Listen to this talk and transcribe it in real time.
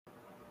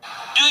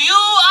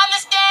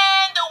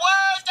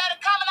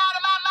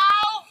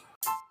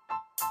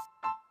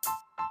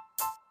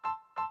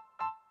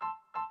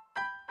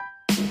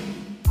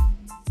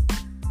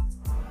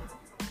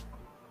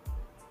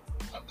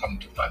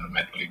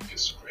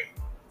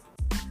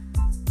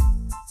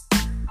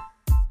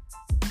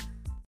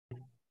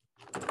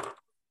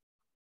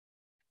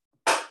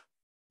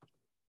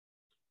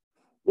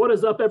What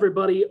is up,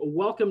 everybody?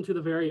 Welcome to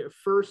the very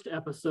first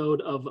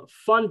episode of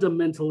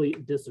Fundamentally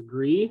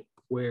Disagree,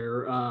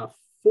 where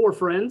four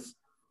friends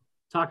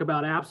talk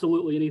about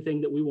absolutely anything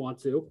that we want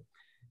to.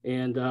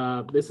 And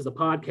this is a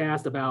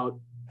podcast about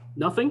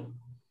nothing.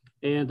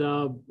 And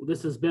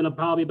this has been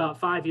probably about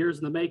 5 years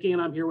in the making.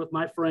 And I'm here with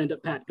my friend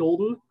Pat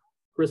Golden,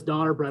 Chris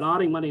Donner, Brett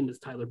Otting. My name is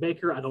Tyler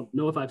Baker. I don't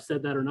know if I've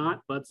said that or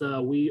not, but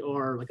we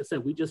are, like I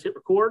said, we just hit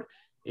record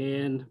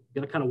and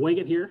going to kind of wing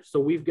it here. So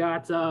we've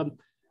got a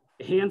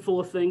handful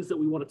of things that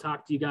we want to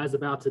talk to you guys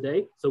about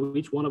today. So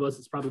each one of us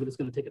is probably just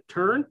going to take a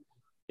turn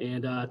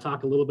and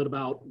talk a little bit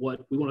about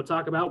what we want to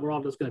talk about. We're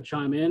all just going to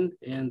chime in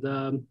and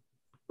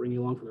bring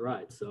you along for the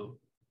ride. So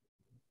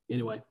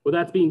anyway, with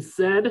that being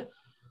said,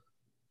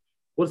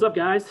 what's up,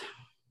 guys?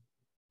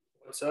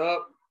 What's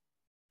up?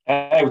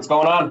 Hey, what's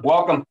going on?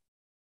 Welcome.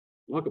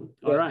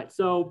 All right.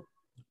 So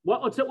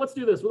let's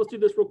do this. Let's do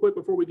this real quick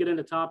before we get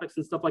into topics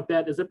and stuff like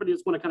that. Does everybody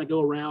just want to kind of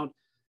go around,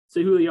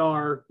 say who they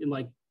are, and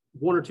like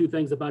one or two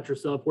things about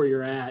yourself, where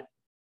you're at,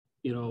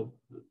 you know,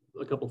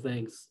 a couple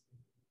things.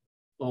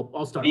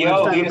 I'll start.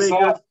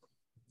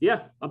 Yeah,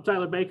 I'm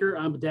Tyler Baker.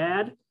 I'm a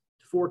dad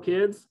to 4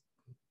 kids,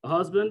 a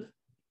husband,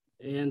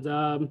 and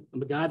I'm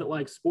a guy that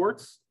likes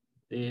sports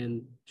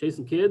and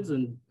chasing kids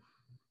and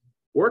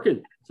working.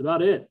 That's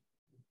about it.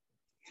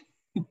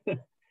 I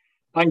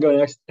can go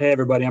next. Hey,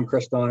 everybody, I'm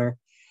Chris Donner.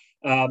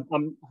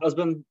 I'm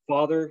husband,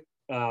 father.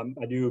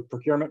 I do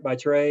procurement by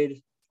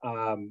trade.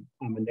 I'm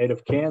a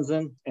native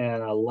Kansan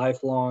and a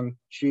lifelong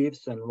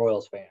Chiefs and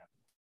Royals fan.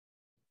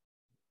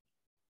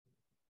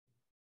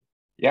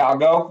 Yeah, I'll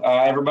go.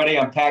 Everybody,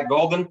 I'm Pat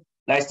Golden.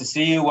 Nice to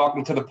see you.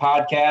 Welcome to the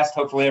podcast.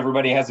 Hopefully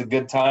everybody has a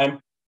good time.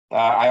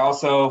 I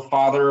also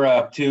father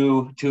of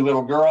two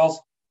little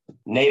girls,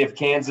 native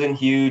Kansan,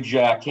 huge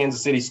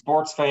Kansas City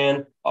sports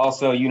fan,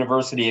 also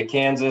University of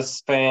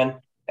Kansas fan,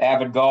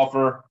 avid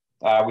golfer.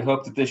 We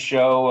hope that this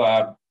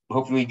show,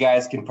 hopefully you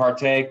guys can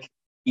partake.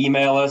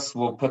 Email us.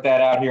 We'll put that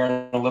out here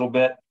in a little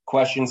bit.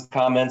 Questions,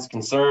 comments,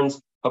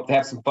 concerns. Hope to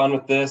have some fun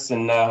with this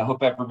and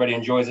hope everybody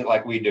enjoys it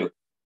like we do.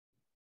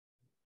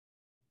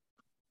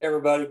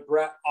 Everybody,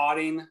 Brett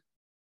Otting,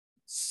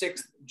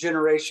 6th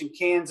generation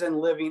Kansan,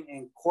 living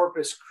in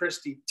Corpus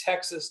Christi,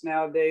 Texas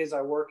nowadays.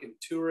 I work in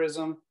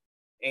tourism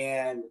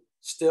and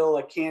still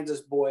a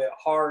Kansas boy at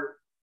heart.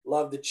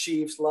 Love the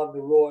Chiefs, love the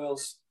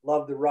Royals,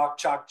 love the Rock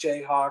Chalk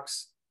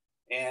Jayhawks,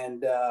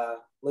 and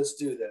let's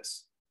do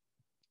this.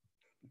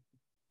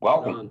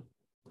 Welcome.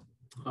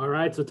 All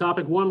right, so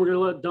topic 1, we're going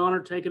to let Donner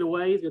take it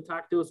away. He's going to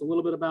talk to us a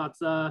little bit about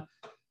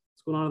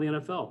what's going on in the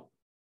NFL.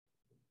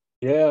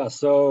 Yeah,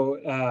 so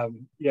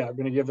I'm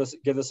going to give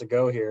this a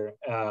go here.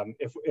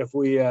 If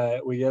we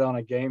get on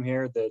a game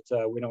here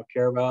that we don't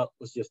care about,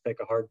 let's just take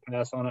a hard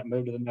pass on it and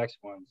move to the next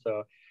one.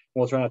 So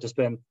we'll try not to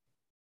spend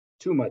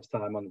too much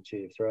time on the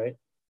Chiefs, right?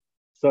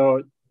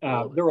 So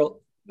there were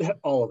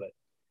all of it.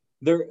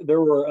 There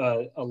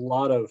were a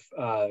lot of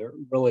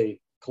really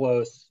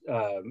close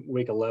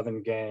week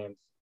 11 games.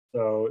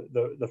 So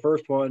the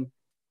first one,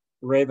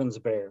 Ravens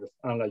Bears.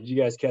 I don't know. Did you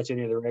guys catch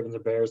any of the Ravens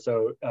and Bears?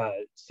 So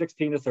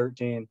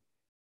 16-13.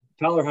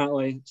 Tyler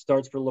Huntley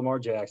starts for Lamar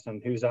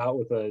Jackson, who's out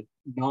with a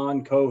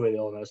non-COVID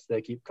illness.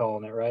 They keep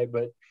calling it, right?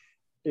 But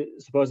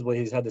supposedly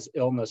he's had this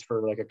illness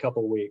for like a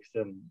couple weeks,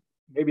 and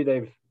maybe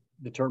they've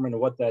determined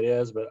what that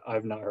is, but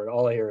I've not heard.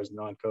 All I hear is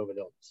non-COVID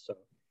illness. So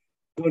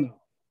who knows?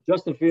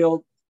 Justin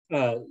Fields,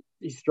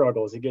 he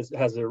struggles. He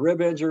has a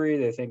rib injury.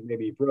 They think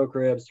maybe he broke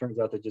ribs. Turns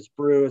out they're just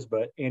bruised.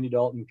 But Andy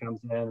Dalton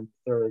comes in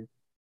third,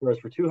 throws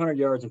for 200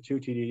 yards and 2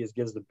 TDs,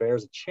 gives the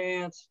Bears a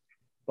chance.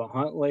 But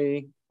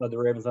Huntley led the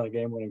Ravens on a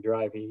game-winning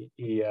drive.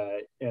 He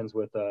ends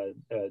with a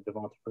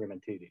Devonta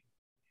Freeman TD. Did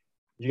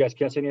you guys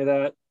catch any of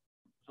that?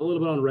 A little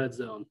bit on red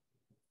zone.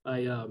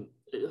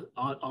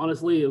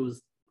 Honestly, it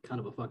was kind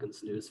of a fucking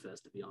snooze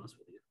fest, to be honest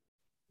with you.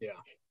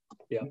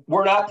 Yeah.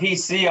 We're not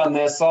PC on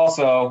this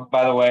also,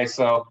 by the way.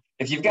 So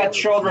if you've got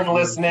children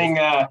listening,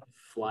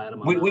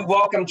 we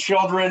welcome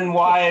children,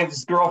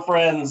 wives,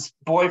 girlfriends,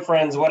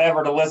 boyfriends,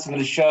 whatever, to listen to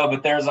the show.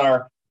 But there's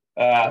our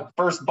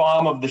first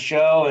bomb of the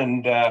show,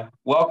 and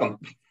welcome.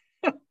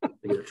 I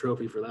get a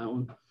trophy for that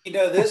one. You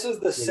know, this is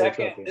the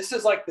second. This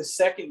is like the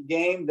second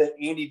game that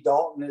Andy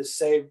Dalton has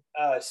saved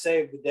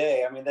the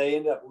day. I mean, they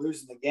ended up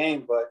losing the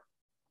game, but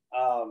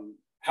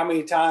how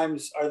many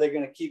times are they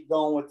going to keep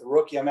going with the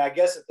rookie? I mean, I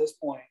guess at this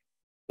point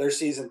their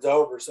season's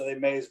over, so they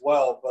may as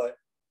well. But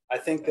I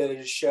think that it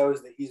just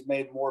shows that he's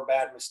made more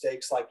bad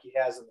mistakes like he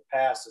has in the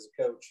past as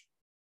a coach.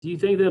 Do you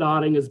think that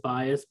Otting is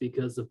biased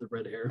because of the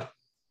red hair?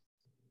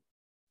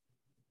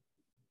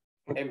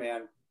 Hey,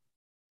 man.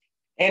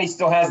 And he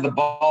still has the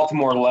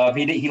Baltimore love.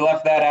 He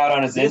left that out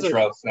on his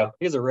intro.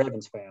 He's a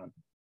Ravens fan.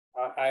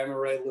 I am a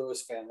Ray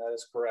Lewis fan. That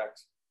is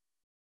correct.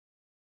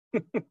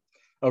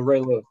 Oh,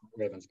 Ray Lewis.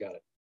 Ravens got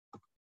it.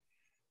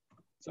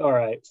 All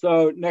right.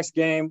 So next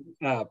game,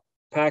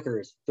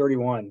 Packers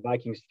 31,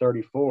 Vikings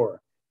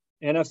 34.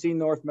 NFC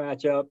North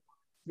matchup,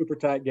 super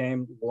tight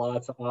game,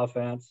 lots of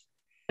offense.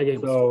 It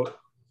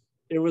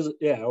was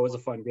a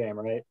fun game,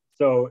 right?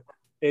 So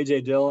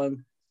A.J.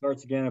 Dillon,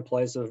 starts again in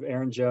place of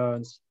Aaron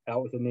Jones,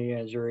 out with a knee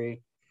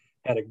injury.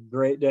 Had a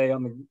great day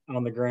on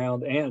the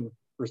ground and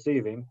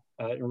receiving.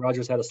 And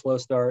Rodgers had a slow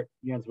start.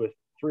 He ends with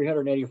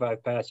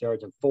 385 pass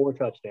yards and 4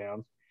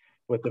 touchdowns,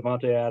 with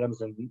Devontae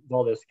Adams and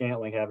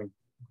Valdes-Scantling having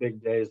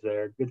big days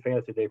there. Good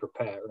fantasy day for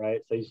Pat,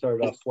 right? So you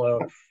started off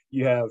slow.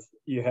 You have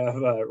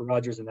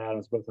Rodgers and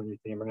Adams both on your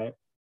team, right?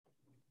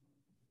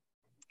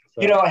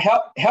 So.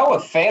 Hell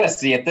with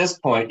fantasy at this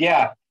point.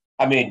 Yeah.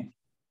 I mean,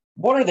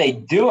 what are they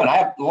doing?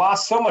 I've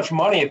lost so much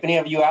money. If any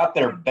of you out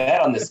there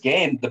bet on this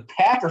game, the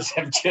Packers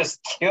have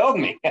just killed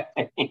me.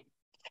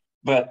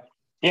 But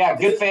yeah,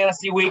 good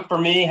fantasy week for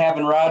me,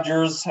 having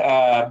Rodgers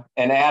and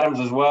Adams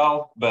as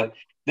well. But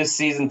this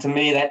season, to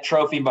me, that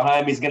trophy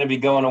behind me is going to be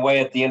going away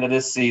at the end of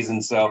this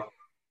season. So,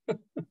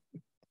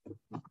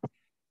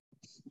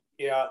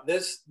 yeah,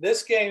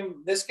 this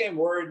game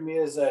worried me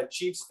as a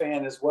Chiefs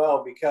fan as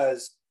well,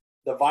 because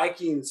the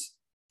Vikings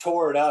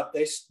tore it up.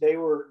 They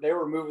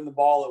were moving the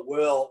ball at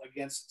will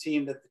against a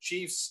team that the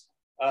Chiefs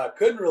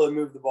couldn't really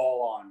move the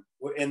ball on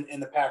in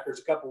the Packers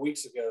a couple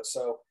weeks ago.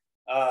 So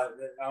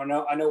I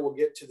know we'll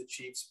get to the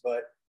Chiefs,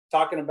 but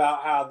talking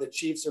about how the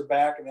Chiefs are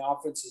back and the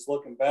offense is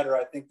looking better,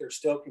 I think there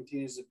still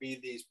continues to be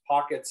these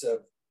pockets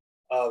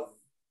of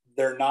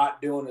they're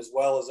not doing as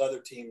well as other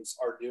teams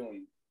are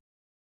doing.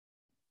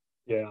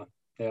 Yeah.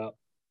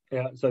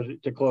 So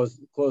to close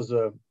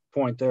the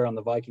point there on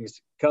the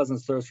Vikings,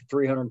 Cousins throws for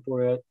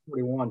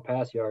 341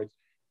 pass yards,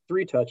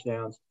 3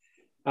 touchdowns,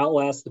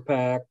 outlasts the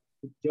pack.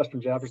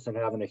 Justin Jefferson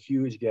having a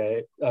huge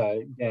game.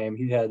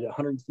 He had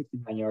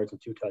 169 yards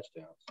and 2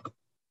 touchdowns.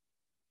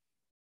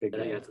 Big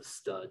game. That's a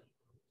stud.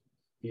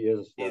 He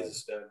is a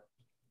stud.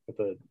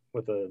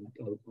 With a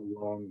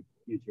long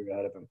future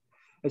ahead of him.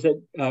 I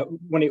said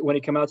when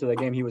he came out to that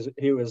game, he was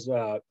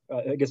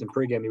I guess in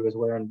pregame he was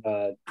wearing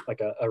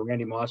like a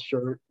Randy Moss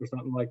shirt or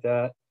something like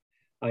that.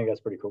 I think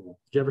that's pretty cool.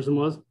 Jefferson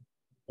was?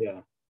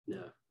 Yeah.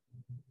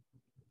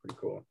 Pretty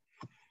cool.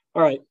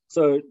 All right.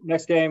 So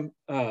next game,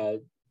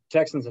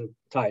 Texans and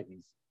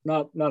Titans.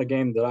 Not a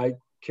game that I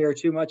care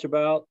too much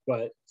about,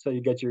 but so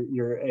you get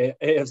your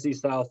AFC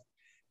South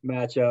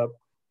matchup.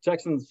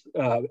 Texans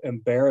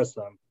embarrass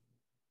them,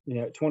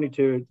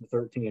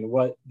 22-13.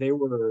 What they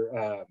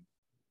were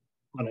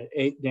on an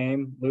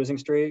 8-game losing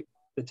streak,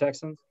 the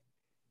Texans,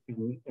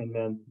 and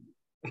then.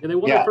 And they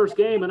won their first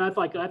game, and I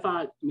thought,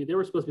 they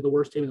were supposed to be the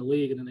worst team in the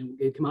league, and then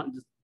they come out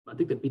and I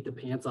think they beat the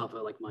pants off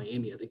of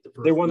Miami. I think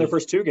they won their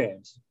first 2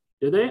 games.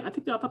 Did they? I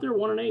thought they were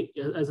 1-8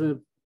 as a,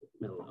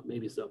 I don't know,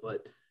 maybe so,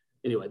 but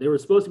anyway, they were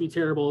supposed to be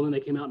terrible, and then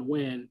they came out and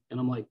win, and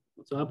I'm like,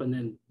 what's up? And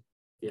then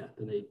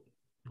they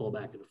fall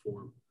back into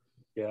form.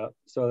 Yeah,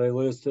 so they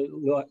lose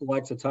to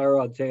likes of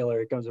Tyrod Taylor.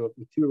 He comes up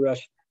with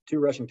two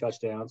rushing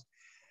touchdowns.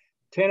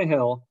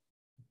 Tannehill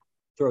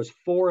throws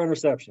 4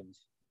 interceptions.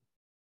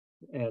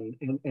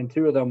 And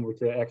 2 of them were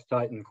to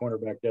ex-Titan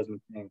cornerback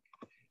Desmond King.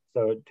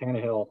 So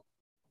Tannehill.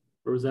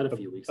 Or was that a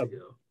few weeks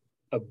ago?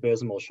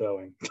 Abysmal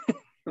showing.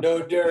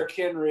 No Derrick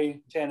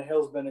Henry.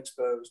 Tannehill's been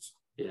exposed.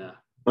 Yeah.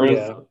 No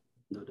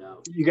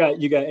doubt. You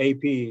got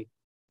AP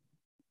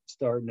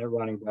starting at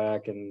running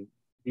back, and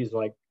he's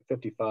like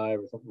 55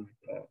 or something like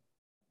that.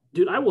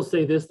 Dude, I will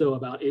say this though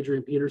about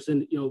Adrian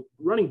Peterson.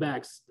 Running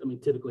backs,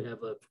 typically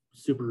have a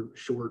super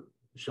short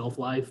shelf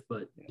life,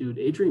 but dude,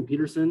 Adrian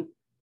Peterson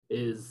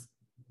is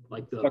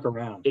like the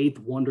 8th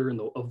wonder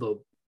of the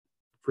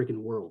freaking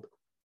world,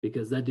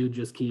 because that dude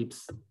just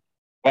keeps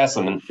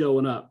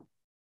showing up.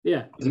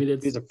 Yeah.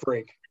 He's a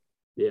freak.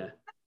 Yeah.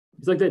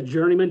 He's like that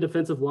journeyman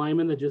defensive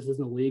lineman that just is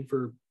in the league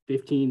for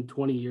 15,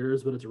 20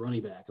 years, but it's a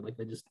running back. Like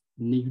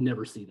you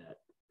never see that.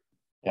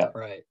 Yeah.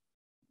 Right.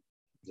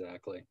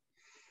 Exactly.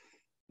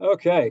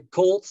 Okay.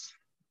 Colts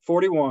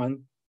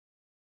 41,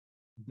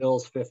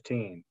 Bills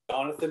 15.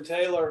 Jonathan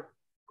Taylor.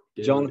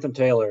 Dude. Jonathan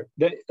Taylor.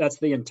 That's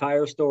the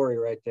entire story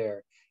right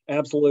there.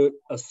 Absolute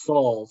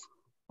assault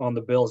on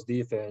the Bills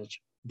defense,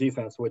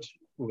 which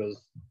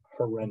was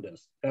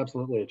horrendous,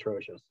 absolutely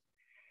atrocious.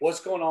 What's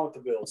going on with the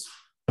Bills?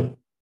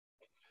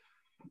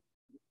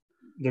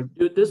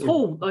 Dude, this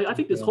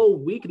whole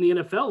week in the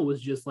NFL was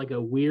just like a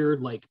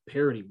weird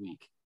parody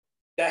week.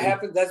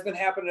 That's been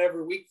happening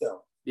every week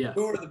though. Yeah.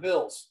 Who are the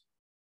Bills?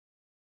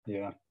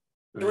 Yeah.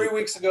 3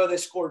 weeks ago they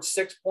scored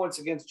 6 points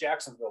against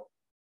Jacksonville.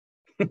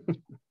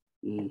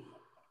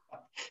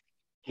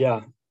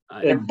 Yeah.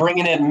 They're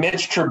bringing in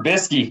Mitch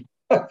Trubisky.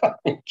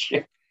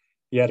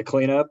 Yeah, to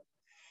clean up.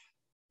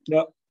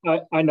 No,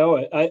 I know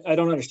it. I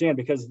don't understand,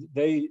 because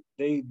they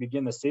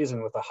begin the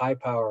season with a high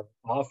power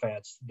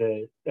offense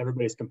that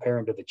everybody's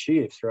comparing to the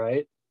Chiefs,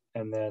 right?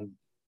 And then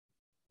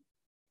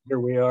here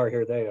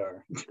they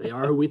are. They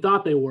are who we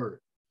thought they were.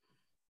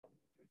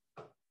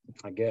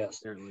 I guess.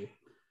 Apparently.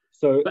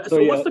 So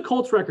what's the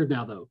Colts record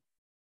now, though?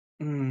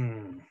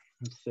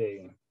 Let's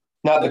see.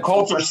 Now the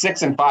Colts are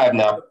 6-5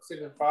 now.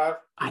 6-5.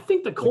 I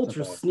think the Colts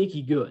are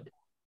sneaky good.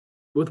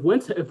 With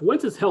Wentz, if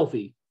Wentz is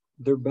healthy,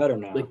 they're better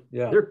now.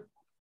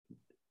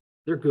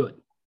 They're good.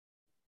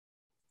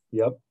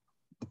 Yep.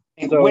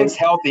 If Wentz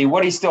healthy,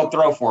 what do you still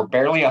throw for?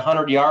 Barely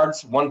 100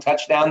 yards, 1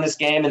 touchdown this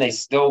game, and they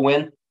still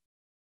win.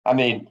 I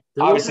mean,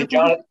 obviously,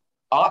 Jonathan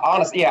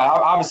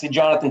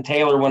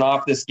Taylor went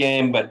off this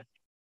game, but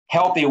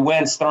healthy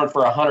Wentz throwing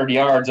for 100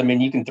 yards. I mean,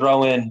 you can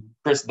throw in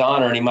Chris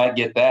Donner and he might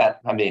get that.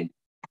 I mean,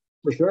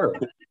 for sure.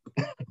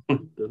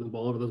 Throw the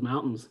ball over those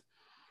mountains.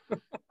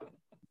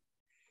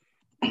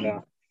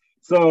 Yeah.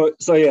 So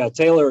yeah,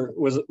 Taylor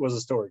was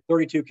a story.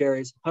 32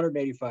 carries,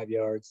 185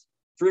 yards,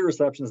 3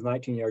 receptions,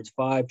 19 yards,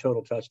 5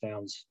 total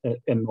touchdowns.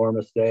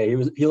 Enormous day.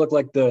 He looked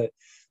like the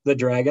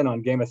dragon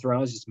on Game of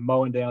Thrones, just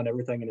mowing down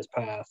everything in his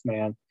path,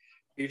 man.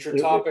 Future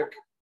topic,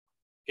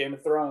 Game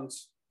of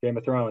Thrones. Game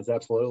of Thrones,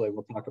 absolutely.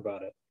 We'll talk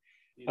about it.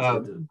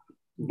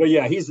 But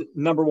yeah, he's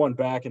number 1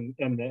 back in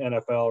the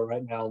NFL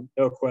right now,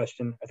 no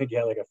question. I think he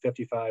had like a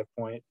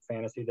 55-point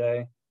fantasy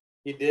day.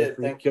 He did.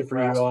 Thank you for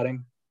you,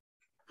 Auding.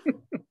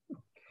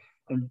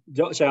 And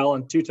Josh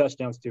Allen, 2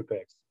 touchdowns, 2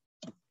 picks.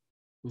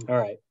 All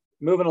right,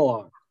 moving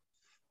along.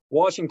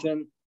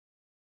 Washington,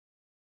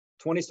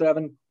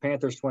 27,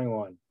 Panthers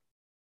 21.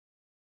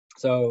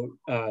 So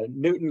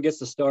Newton gets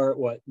to start,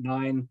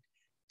 9-10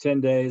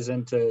 days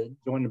into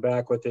joining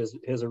back with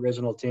his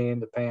original team,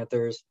 the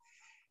Panthers.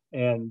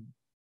 And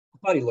I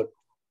thought he looked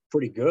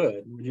pretty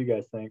good. What do you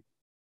guys think?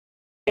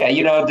 Yeah,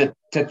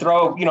 to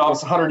throw, it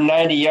was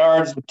 190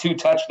 yards with 2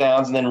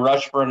 touchdowns and then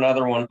rush for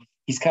another one.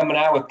 He's coming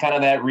out with kind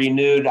of that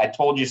renewed, I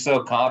told you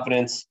so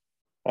confidence.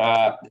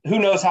 Who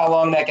knows how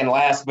long that can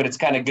last, but it's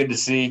kind of good to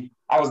see.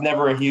 I was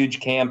never a huge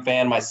Cam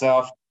fan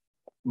myself,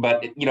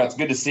 but, it's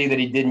good to see that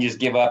he didn't just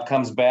give up,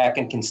 comes back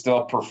and can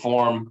still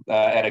perform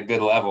at a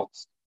good level.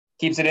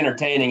 Keeps it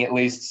entertaining at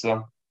least.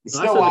 So he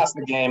still lost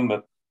the game,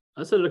 but.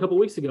 I said it a couple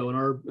of weeks ago in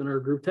our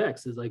group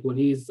text is like when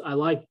I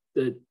like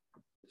that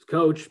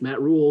coach,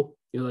 Matt Rule,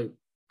 like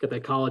got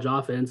that college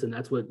offense, and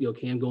that's what,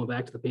 Cam going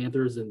back to the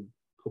Panthers and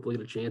hopefully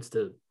get a chance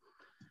to,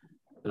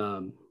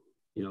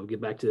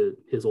 get back to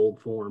his old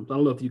form. I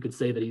don't know if you could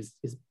say that he's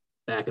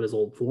back at his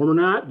old form or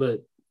not,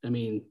 but I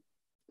mean,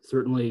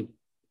 certainly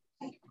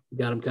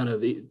got him kind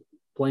of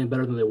playing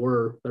better than they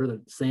were, better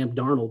than Sam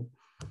Darnold.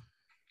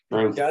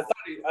 Yeah,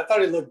 I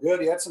thought he looked good.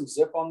 He had some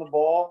zip on the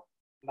ball,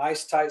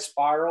 nice tight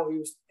spiral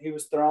he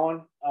was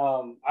throwing.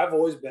 I've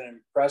always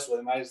been impressed with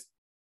him.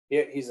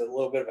 He's a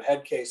little bit of a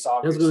head case,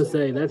 obviously. I was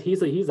going to say that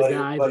he's a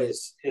guy, but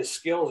his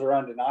skills are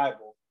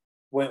undeniable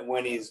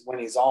when he's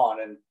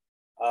on. And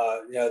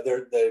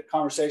the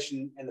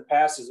conversation in the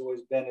past has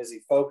always been, is he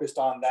focused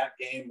on that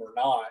game or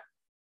not?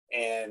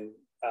 And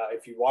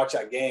if you watch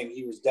that game,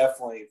 he was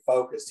definitely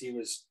focused. He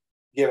was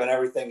giving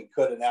everything he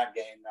could in that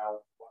game. Now,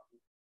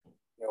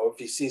 if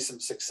he sees some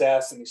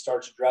success and he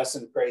starts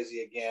dressing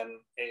crazy again,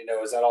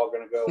 is that all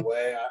going to go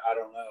away? I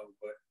don't know.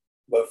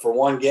 But for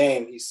one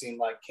game, he seemed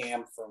like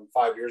Cam from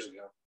 5 years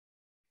ago.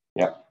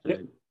 Yeah.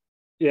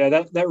 Yeah,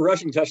 that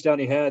rushing touchdown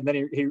he had, and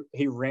then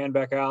he ran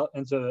back out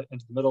into the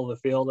middle of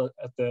the field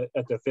at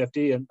the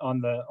 50 and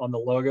on the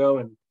logo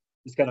and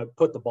just kind of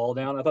put the ball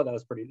down. I thought that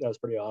was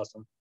pretty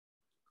awesome.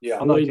 Yeah,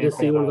 I'm waiting to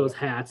see one of those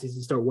hats. He's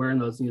going to start wearing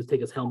those and just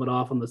take his helmet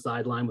off on the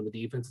sideline when the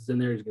defense is in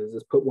there. He's going to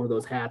just put one of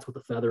those hats with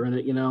a feather in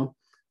it,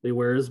 They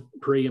wear his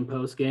pre and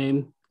post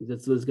game.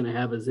 That's what he's going to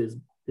have as his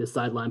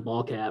sideline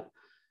ball cap.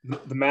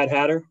 The Mad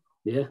Hatter?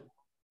 Yeah.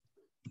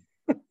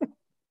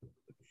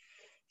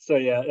 So,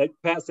 yeah,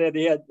 Pat said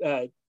he had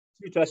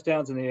 2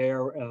 touchdowns in the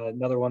air,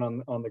 another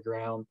one on the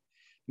ground.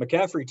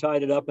 McCaffrey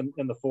tied it up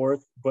in the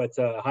 4th, but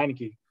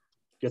Heineke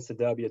gets the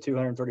W,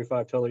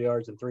 235 total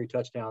yards and 3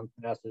 touchdown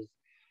passes.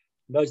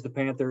 Nudged the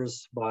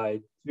Panthers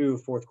by 2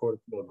 fourth-quarter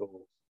field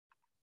goals.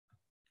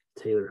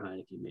 Taylor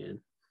Heineke, man.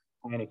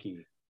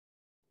 Heineke.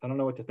 I don't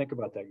know what to think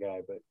about that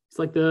guy, but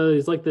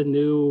he's like the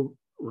new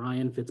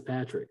Ryan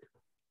Fitzpatrick.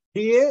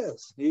 He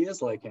is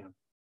like him.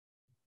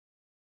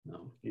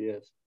 No, he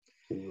is.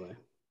 Anyway.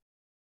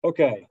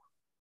 Okay.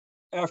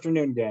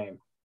 Afternoon game.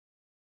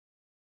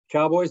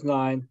 Cowboys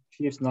 9,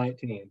 Chiefs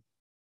 19.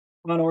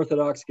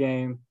 Unorthodox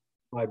game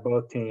by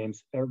both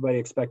teams. Everybody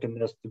expecting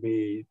this to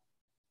be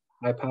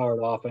high-powered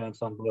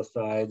offense on both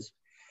sides.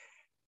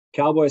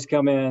 Cowboys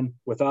come in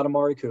without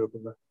Amari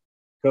Cooper,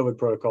 COVID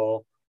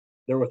protocol.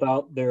 They're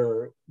without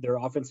their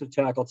offensive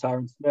tackle,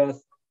 Tyron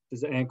Smith,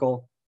 his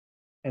ankle,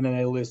 and then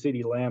they lose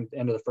CeeDee Lamb at the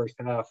end of the first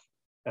half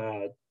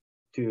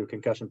to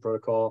concussion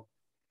protocol.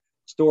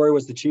 Story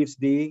was the Chiefs'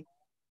 D.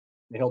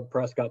 They held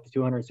Prescott to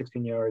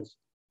 216 yards,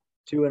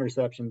 2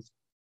 interceptions,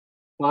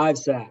 5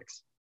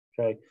 sacks.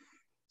 Okay,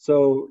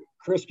 so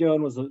Chris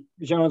Jones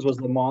was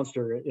the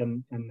monster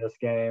in this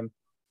game.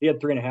 He had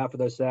 3.5 of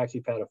those sacks.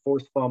 He had a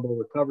forced fumble,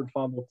 recovered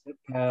fumble, tip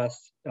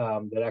pass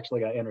that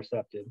actually got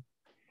intercepted.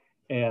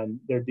 And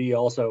their D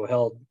also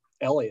held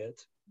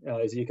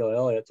Ezekiel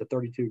Elliott, to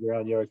 32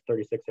 ground yards,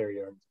 36 air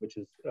yards, which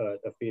is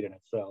a feat in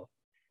itself.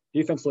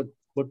 Defense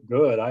looked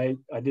good. I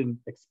didn't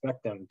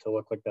expect them to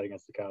look like that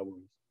against the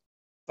Cowboys.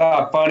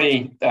 Saw a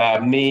funny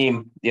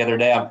meme the other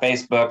day on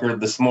Facebook or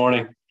this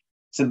morning.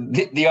 So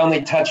the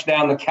only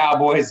touchdown the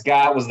Cowboys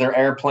got was their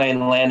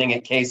airplane landing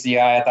at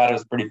KCI. I thought it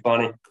was pretty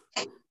funny.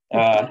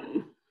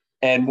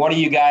 And one of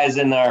you guys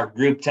in our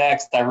group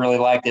text, I really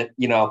liked it.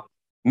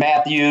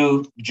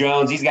 Matthew,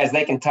 Jones, these guys,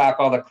 they can talk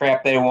all the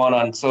crap they want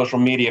on social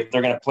media if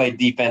they're going to play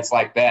defense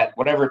like that.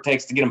 Whatever it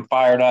takes to get them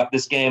fired up.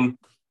 This game,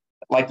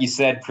 like you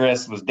said,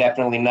 Chris, was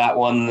definitely not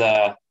one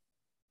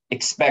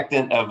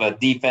expectant of a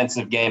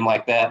defensive game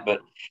like that,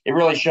 but it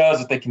really shows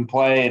that they can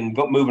play and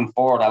go moving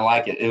forward. I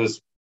like it. It was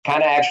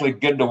kind of actually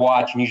good to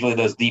watch. And usually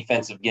those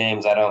defensive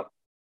games,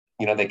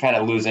 they kind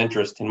of lose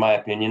interest in my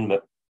opinion,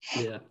 but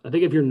yeah, I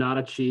think if you're not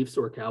a Chiefs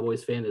or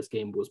Cowboys fan, this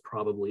game was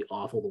probably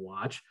awful to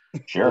watch.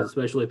 Sure.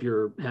 Especially if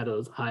you had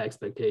those high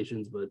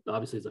expectations, but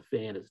obviously as a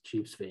fan, as a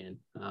Chiefs fan,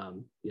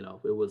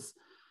 it was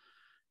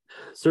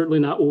certainly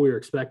not what we were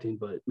expecting,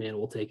 but man,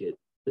 we'll take it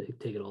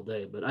all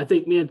day. But I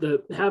think, man,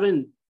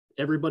 having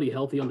everybody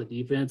healthy on the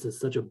defense is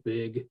such a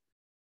big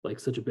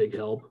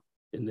help.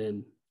 And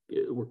then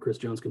where Chris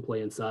Jones can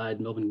play inside,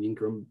 Melvin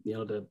Ingram,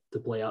 to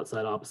play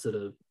outside opposite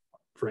of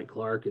Frank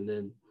Clark, and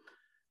then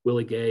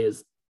Willie Gay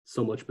is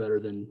so much better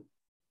than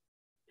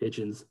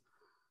Hitchens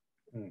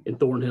and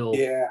Thornhill.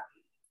 Yeah.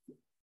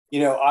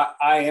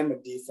 I am a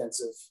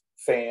defensive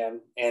fan,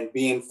 and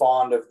being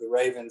fond of the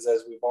Ravens,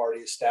 as we've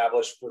already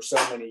established for so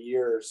many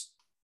years,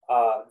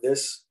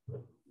 this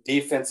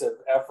defensive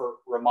effort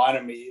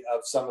reminded me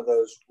of some of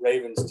those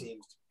Ravens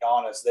teams, to be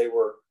honest. They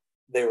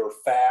were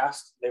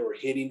fast. They were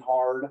hitting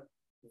hard.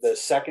 The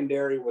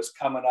secondary was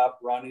coming up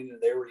running,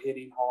 and they were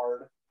hitting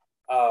hard.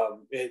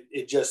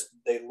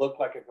 They looked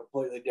like a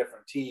completely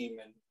different team.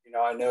 And,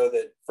 I know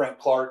that Frank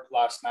Clark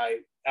last night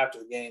after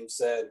the game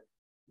said,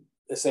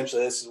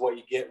 essentially, this is what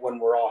you get when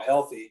we're all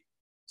healthy.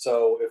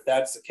 So if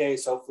that's the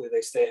case, hopefully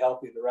they stay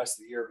healthy the rest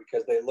of the year,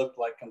 because they looked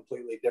like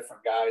completely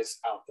different guys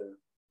out there.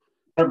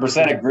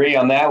 100% agree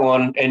on that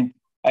one. And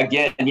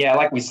again, yeah,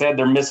 like we said,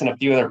 they're missing a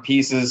few other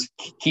pieces,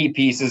 key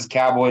pieces.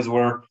 Cowboys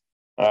were,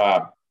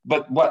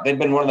 but they've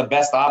been one of the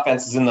best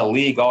offenses in the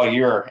league all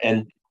year.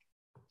 And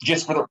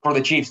just for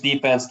the Chiefs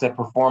defense to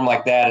perform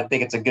like that, I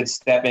think it's a good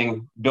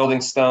building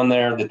stone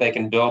there that they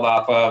can build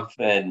off of.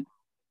 And,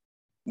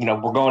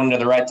 we're going into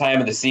the right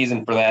time of the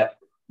season for that,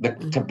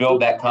 to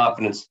build that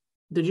confidence.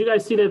 Did you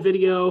guys see that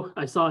video?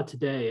 I saw it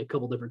today a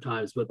couple different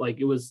times, but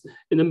it was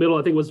in the middle,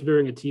 I think it was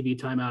during a TV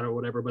timeout or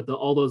whatever, but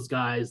all those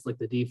guys, like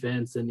the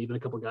defense and even a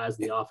couple guys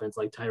in the offense,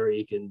 like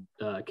Tyreek and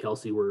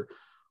Kelsey, were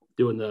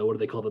doing what do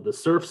they call it? The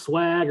surf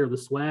swag or the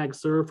swag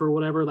surf or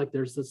whatever. Like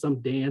there's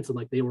some dance,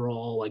 and they were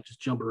all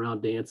just jumping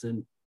around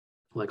dancing,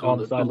 on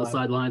the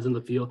sidelines in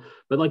the field.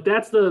 But I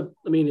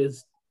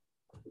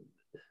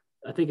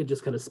think it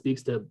just kind of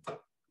speaks to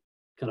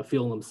kind of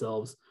feeling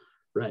themselves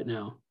right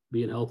now,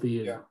 being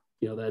healthy, and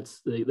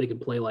they can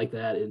play like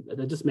that, and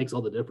that just makes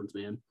all the difference,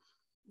 man.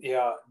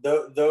 Yeah,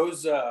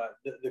 those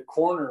the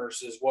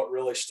corners is what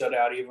really stood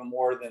out even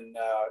more than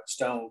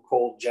Stone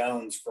Cold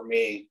Jones for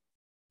me.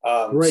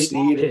 Great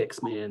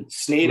picks, man.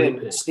 Snead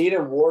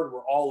and Ward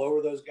were all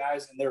over those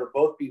guys, and they were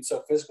both being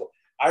so physical.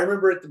 I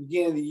remember at the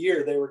beginning of the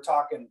year, they were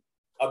talking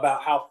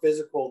about how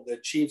physical the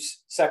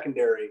Chiefs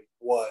secondary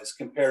was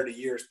compared to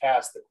years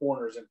past, the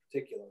corners in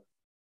particular.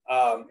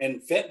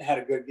 And Fenton had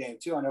a good game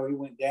too. I know he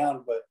went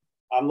down, but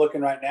I'm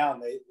looking right now,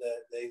 and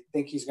they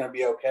think he's going to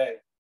be okay.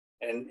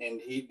 And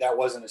that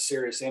wasn't a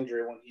serious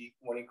injury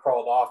when he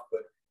crawled off.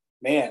 But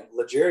man,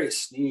 L'Jarius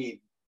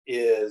Sneed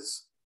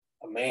is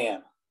a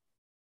man.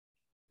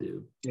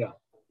 Dude, yeah,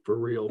 for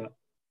real. Yeah.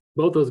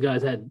 Both those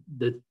guys had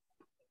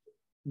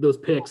those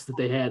picks that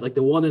they had, like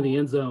the one in the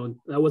end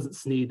zone. That wasn't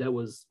Sneed.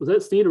 Was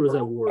that Sneed or was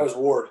that Ward? That was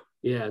Ward.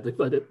 Yeah, at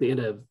the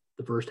end of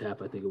the first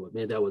half, I think it was.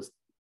 Man, that was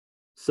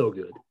so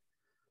good.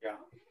 Yeah.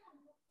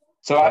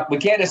 So we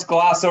can't just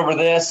gloss over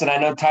this, and I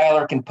know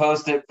Tyler can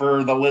post it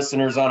for the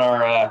listeners on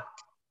our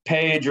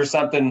page or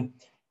something.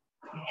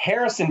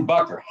 Harrison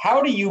Butker,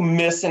 how do you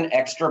miss an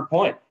extra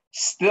point?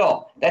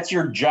 Still, that's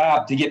your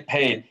job to get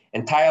paid.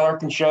 And Tyler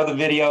can show the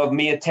video of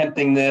me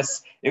attempting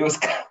this. It was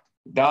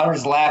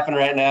Donner's laughing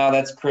right now.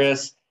 That's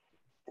Chris.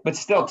 But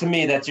still, to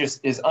me, that just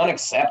is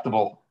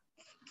unacceptable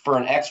for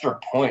an extra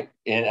point.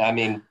 And I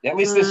mean, at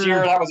least this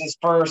year that was his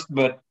first,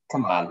 but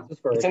come on.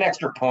 It's an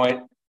extra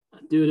point.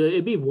 Dude,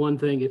 it'd be one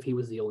thing if he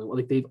was the only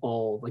one. They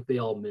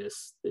all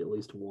miss at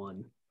least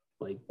one.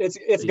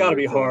 It's got to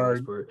be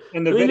hard.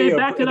 And they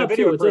backed it up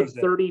too. It's a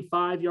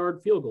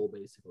 35-yard field goal,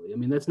 basically. I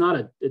mean, that's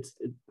not it's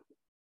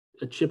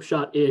a chip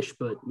shot ish,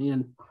 but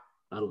man,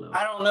 I don't know.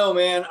 I don't know,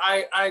 man.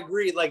 I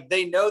agree.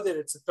 They know that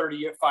it's a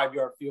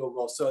 35-yard field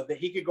goal, so that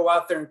he could go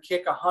out there and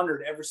kick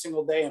 100 every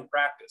single day in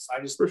practice.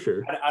 For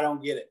sure. I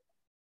don't get it.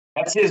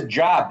 That's his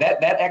job.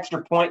 That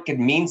extra point could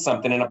mean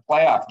something in a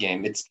playoff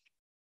game.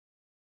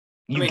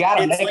 You got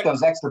to make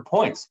those extra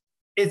points.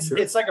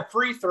 It's like a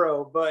free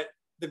throw, but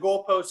the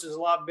goalpost is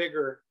a lot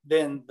bigger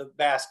than the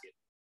basket.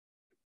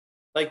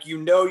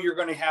 You're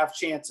going to have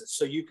chances,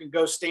 so you can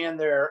go stand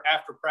there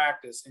after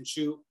practice and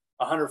shoot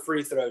 100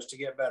 free throws to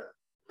get better.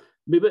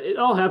 But it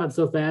all happens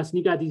so fast, and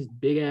you got these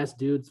big ass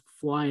dudes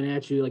flying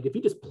at you. If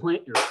you just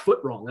plant your foot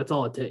wrong, that's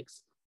all it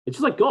takes. It's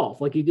just like golf.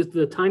 You just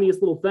the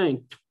tiniest little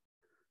thing,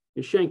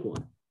 you shank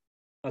one.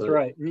 That's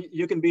right.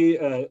 You can be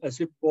a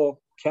Super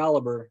Bowl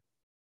caliber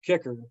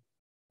kicker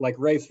like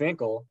Ray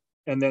Finkel,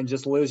 and then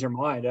just lose your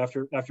mind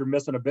after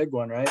missing a big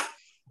one, right?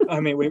 I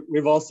mean,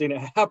 we've all seen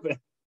it happen.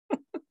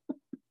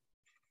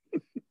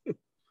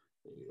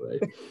 Anyway.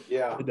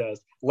 Yeah, It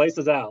does.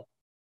 Laces out.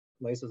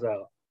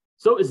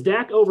 So is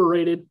Dak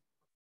overrated?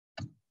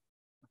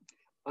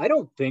 I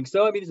don't think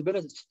so. I mean, he's been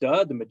a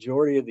stud the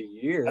majority of the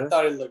year. I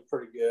thought he looked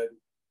pretty good.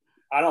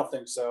 I don't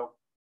think so.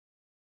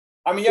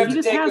 I mean, you have he to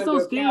just take has into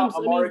those account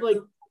games. I mean, like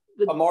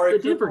Amari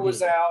the Cooper was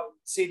games. out.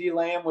 CeeDee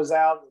Lamb was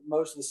out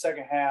most of the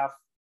second half.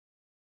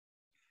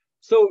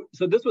 So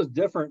this was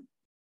different,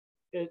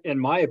 in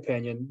my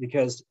opinion,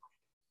 because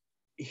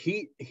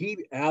he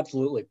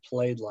absolutely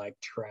played like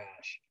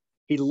trash.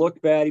 He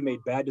looked bad. He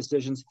made bad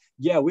decisions.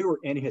 Yeah, we were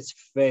in his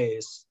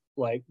face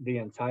like the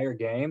entire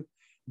game,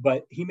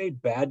 but he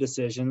made bad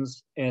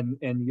decisions. And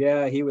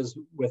yeah, he was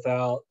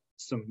without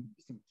some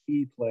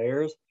key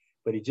players,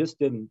 but he just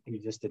did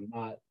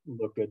not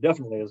look good.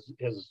 Definitely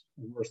his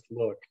worst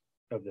look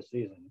of the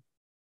season.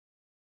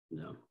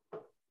 No,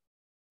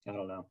 I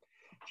don't know.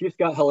 Chiefs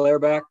got Hilaire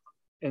back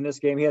in this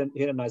game. He had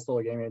a nice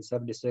little game. He had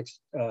 76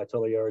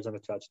 total yards and a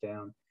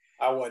touchdown.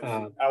 I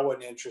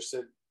wasn't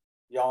interested.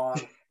 Yawn.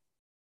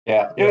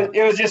 Yeah,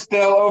 it was just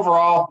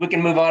overall. We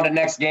can move on to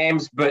next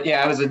games, but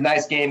yeah, it was a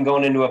nice game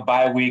going into a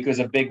bye week. It was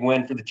a big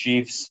win for the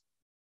Chiefs.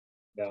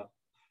 Yeah,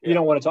 you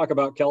don't want to talk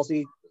about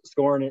Kelce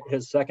scoring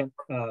his second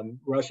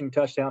rushing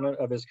touchdown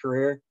of his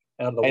career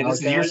out of the Hey,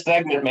 this is your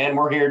segment, man.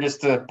 We're here just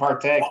to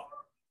partake.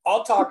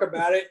 I'll talk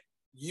about it.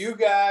 You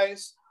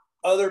guys,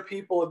 other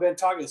people have been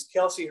talking. Is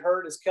Kelce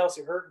hurt?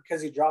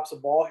 Because he drops a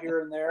ball here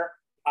and there?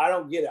 I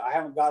don't get it. I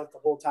haven't got it the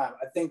whole time.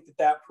 I think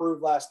that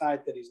proved last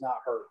night that he's not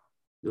hurt.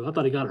 Dude, I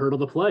thought he got hurt on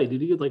the play.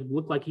 Dude, he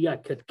looked like he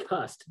got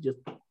concussed. Just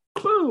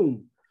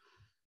boom.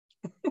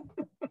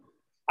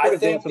 I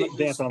think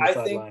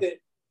that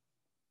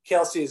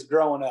Kelce is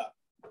growing up.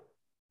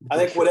 I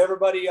think what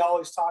everybody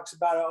always talks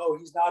about,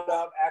 he's not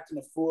up acting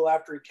a fool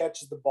after he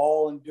catches the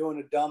ball and doing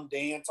a dumb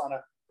dance on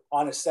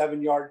a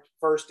 7-yard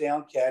first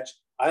down catch.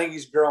 I think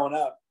he's growing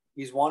up.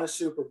 He's won a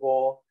Super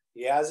Bowl.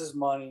 He has his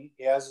money.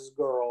 He has his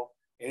girl.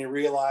 And he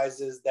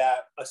realizes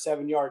that a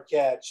 7-yard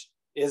catch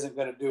isn't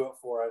going to do it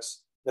for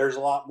us. There's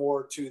a lot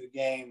more to the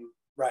game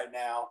right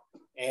now.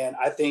 And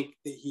I think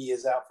that he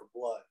is out for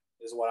blood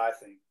is what I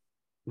think.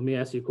 Let me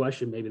ask you a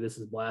question. Maybe this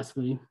is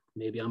blasphemy.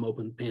 Maybe I'm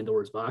opening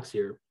Pandora's box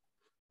here.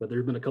 But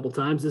there's been a couple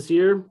times this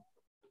year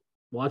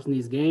watching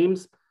these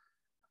games.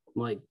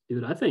 I'm like,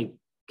 dude, I think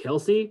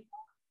Kelce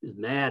is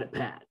mad at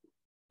Pat.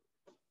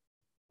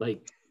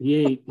 Like,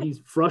 he's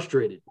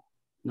frustrated.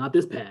 Not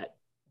this Pat.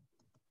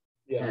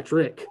 Yeah.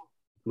 Patrick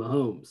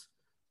Mahomes.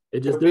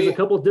 There's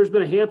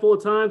been a handful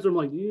of times where I'm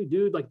like,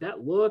 dude, like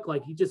that look,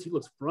 like he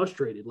looks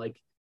frustrated. Like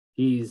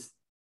he's.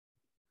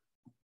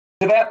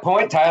 To that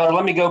point, Tyler,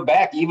 let me go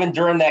back. Even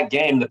during that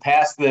game, the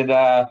pass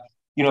that,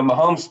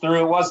 Mahomes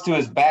threw, it was to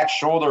his back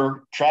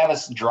shoulder.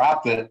 Travis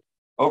dropped it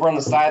over on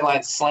the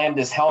sideline, slammed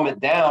his helmet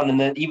down. And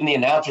then even the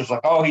announcer's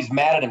like, oh, he's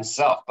mad at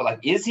himself. But like,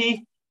 is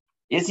he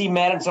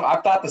mad at himself?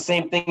 I've thought the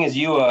same thing as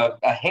you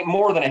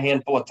more than a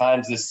handful of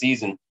times this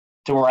season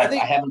to where I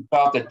haven't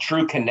felt a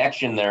true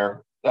connection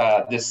there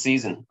this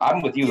season.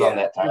 I'm with you on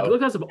that, Tyler.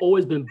 Those guys have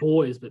always been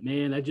boys, but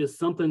man, I just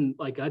been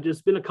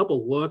a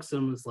couple looks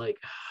and was like,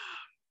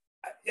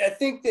 I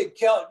think that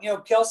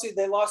Kelce,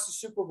 they lost the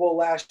Super Bowl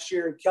last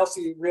year, and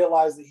Kelce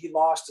realized that he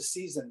lost a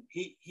season.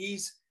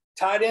 He's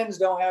tight ends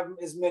don't have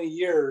as many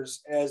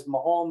years as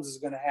Mahomes is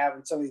going to have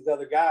and some of these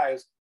other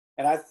guys.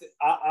 And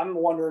I'm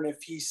wondering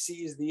if he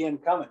sees the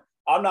end coming.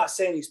 I'm not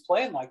saying he's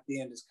playing like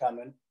the end is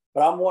coming,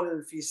 but I'm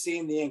wondering if he's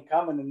seeing the end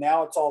coming. And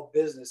now it's all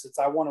business.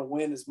 I want to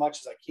win as much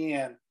as I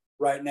can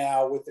right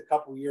now with the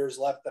couple years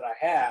left that I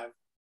have.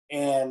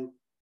 And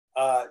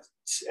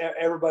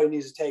everybody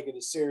needs to take it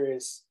as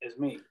serious as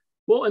me.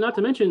 Well, and not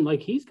to mention, like,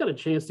 he's got a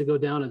chance to go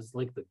down as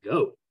like the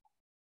GOAT.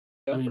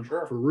 Yeah, I mean,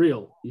 for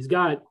real. He's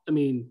got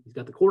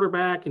the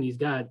quarterback, and he's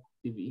got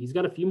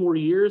a few more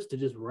years to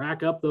just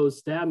rack up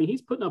those stats. I mean,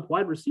 he's putting up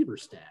wide receiver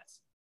stats.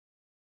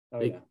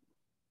 Yeah.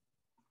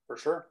 For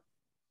sure.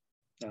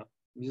 Yeah.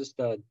 Just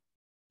all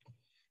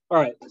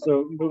right.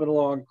 So moving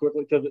along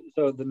quickly to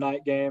the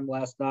night game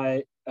last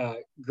night.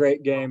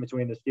 Great game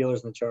between the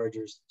Steelers and the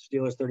Chargers.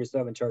 Steelers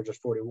 37, Chargers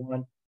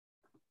 41.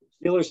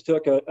 Steelers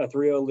took a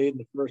 3-0 lead in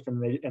the first,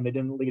 and they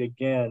didn't lead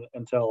again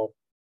until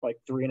like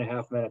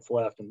 3.5 minutes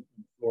left in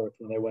the fourth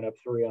when they went up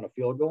 3 on a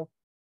field goal.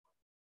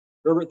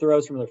 Herbert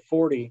throws from the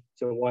 40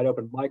 to a wide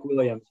open Mike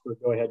Williams for a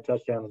go-ahead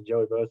touchdown with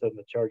Joey Bosa, and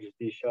the Chargers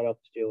shut out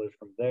the Steelers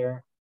from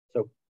there.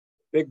 So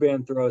Big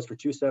Ben throws for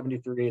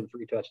 273 and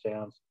 3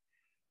 touchdowns.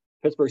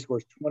 Pittsburgh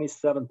scores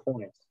 27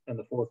 points in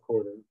the fourth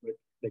quarter, but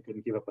they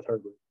couldn't keep up with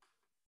Herbert.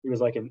 He was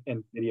like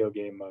in video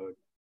game mode.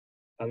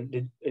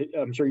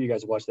 I'm sure you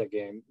guys watched that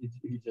game.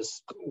 He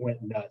just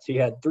went nuts. He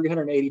had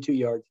 382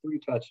 yards, 3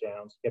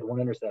 touchdowns. He had 1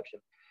 interception,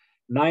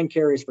 9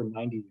 carries for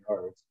 90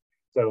 yards.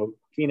 So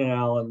Keenan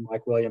Allen,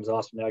 Mike Williams,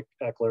 Austin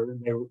Eckler,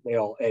 they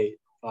all ate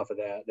off of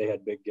that. They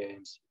had big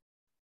games.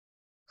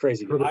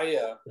 Crazy good.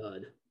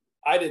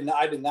 I did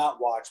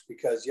not watch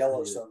because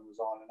Yellowstone was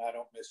on, and I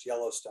don't miss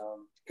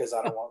Yellowstone because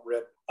I don't want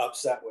Rip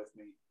upset with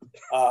me.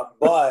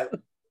 But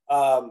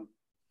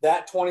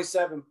that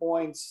 27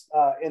 points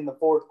in the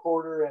fourth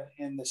quarter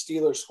and the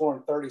Steelers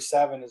scoring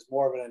 37 is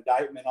more of an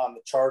indictment on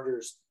the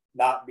Chargers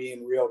not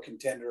being real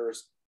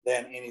contenders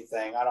than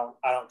anything. I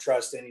don't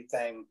trust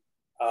anything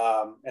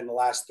in the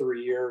last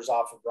 3 years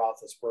off of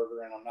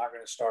Roethlisberger, and I'm not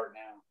going to start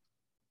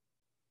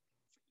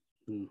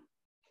now.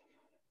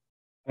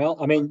 Well,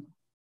 I mean,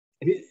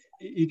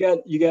 you got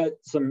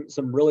some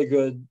really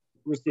good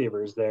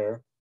receivers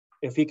there.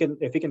 If he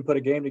can put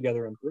a game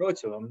together and throw it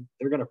to them,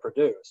 they're going to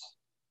produce.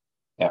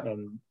 Yeah.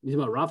 And he's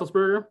about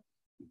Roethlisberger.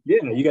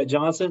 Yeah, you got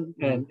Johnson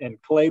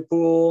and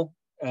Claypool.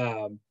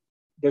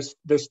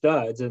 They're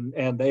studs,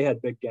 and they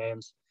had big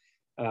games.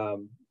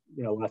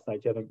 Last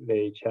night I think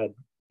they each had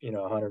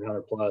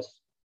 100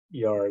 plus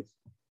yards.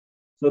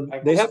 So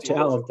they have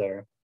talent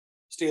there.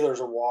 Steelers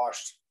are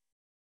washed.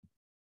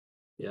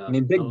 Yeah, I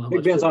mean,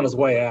 Big Ben's on his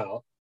way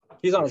out.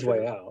 He's on his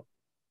way out.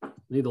 I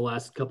think the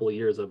last couple of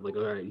years of like,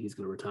 all right, he's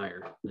going to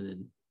retire, and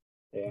then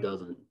he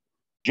doesn't.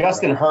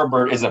 Justin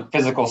Herbert is a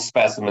physical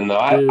specimen, though.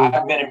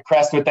 I've been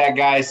impressed with that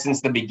guy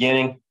since the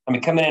beginning. I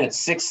mean, coming in at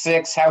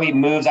 6'6", how he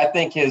moves, I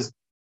think his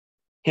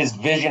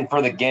vision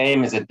for the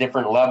game is a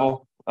different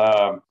level.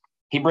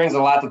 He brings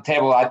a lot to the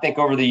table. I think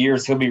over the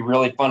years he'll be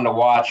really fun to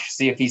watch,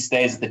 see if he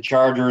stays at the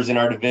Chargers in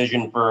our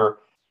division for,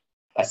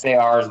 I say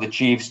ours, the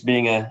Chiefs,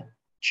 being a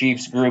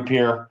Chiefs group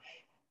here.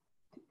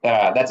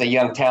 That's a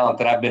young talent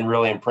that I've been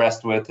really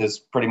impressed with his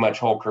pretty much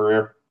whole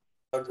career.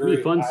 It's going to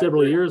be fun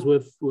several years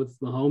with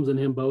Mahomes and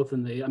him both.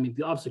 And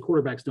obviously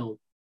quarterbacks don't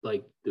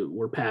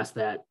we're past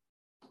that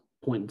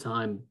point in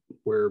time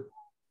where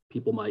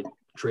people might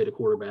trade a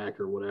quarterback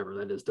or whatever.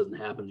 That just doesn't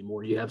happen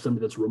anymore. You have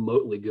somebody that's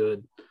remotely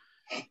good.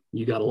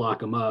 You got to lock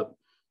them up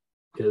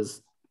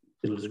because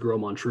it'll just grow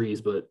them on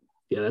trees. But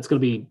yeah, that's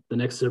going to be the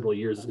next several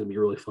years is going to be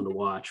really fun to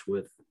watch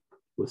with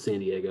San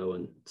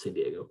Diego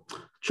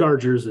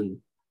Chargers and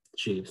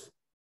Chiefs.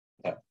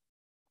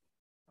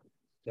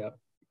 Yeah,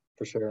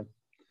 for sure.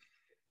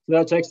 So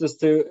that takes us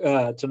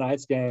to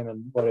tonight's game,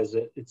 and what is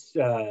it? It's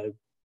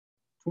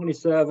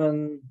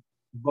 27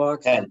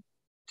 Bucks,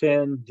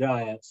 10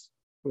 Giants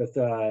with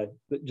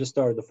just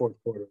started the fourth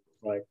quarter.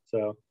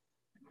 So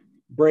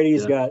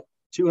Brady's got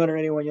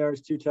 281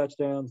 yards, 2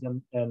 touchdowns,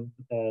 and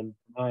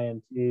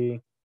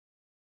INT.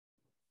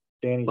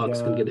 Danny Bucks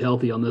Jones can get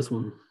healthy on this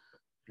one.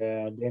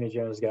 Yeah, Danny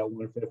Jones got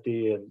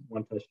 150 and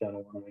 1 touchdown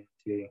and 1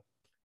 INT.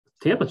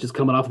 Tampa's just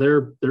coming off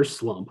their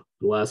slump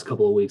the last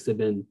couple of weeks. They've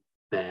been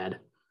bad.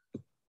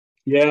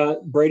 Yeah,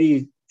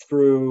 Brady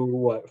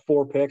threw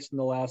 4 picks in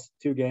the last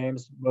 2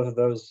 games. Both of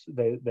those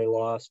they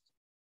lost.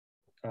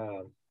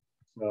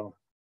 So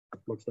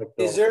looks like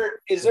is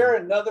there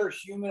another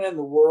human in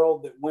the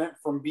world that went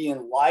from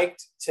being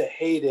liked to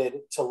hated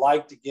to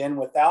liked again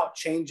without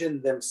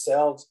changing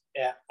themselves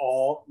at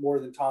all more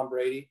than Tom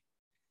Brady?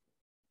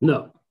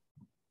 No.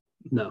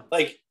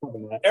 Like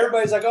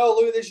everybody's like, oh,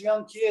 look at this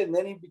young kid, and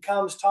then he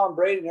becomes Tom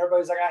Brady, and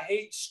everybody's like,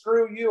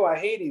 screw you, I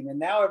hate him. And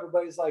now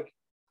everybody's like,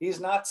 he's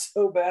not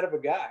so bad of a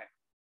guy,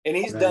 and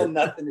he's done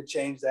nothing to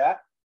change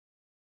that.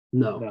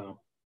 No.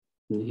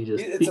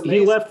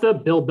 He left the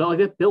Bill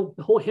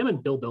Belichick. Him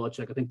and Bill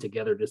Belichick, I think,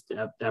 together just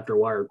after a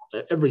while,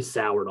 everybody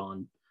soured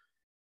on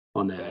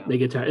that. Yeah. They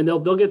get tired, and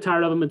they'll get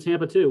tired of him in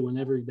Tampa too.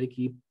 Whenever they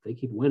keep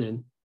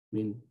winning, I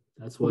mean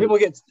that's what people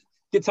get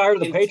tired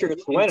of the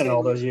Patriots winning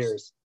all those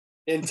years.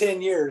 In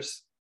 10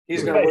 years,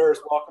 he's going to wear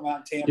his welcome out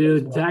in Tampa.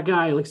 Dude, that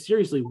guy,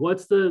 seriously,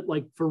 what's the,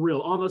 for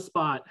real, on the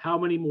spot, how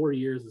many more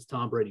years does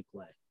Tom Brady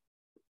play?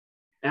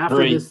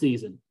 After this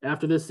season?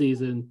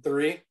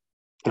 3.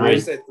 I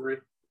said 3.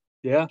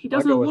 Yeah. He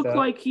doesn't look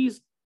like he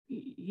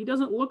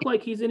doesn't look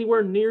like he's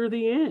anywhere near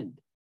the end.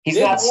 He's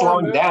not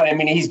slowing down. I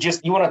mean, he's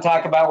just, you want to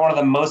talk about one of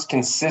the most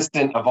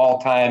consistent of all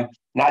time,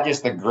 not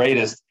just the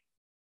greatest.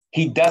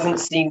 He doesn't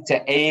seem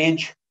to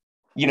age.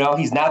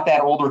 He's not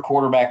that older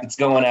quarterback that's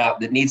going out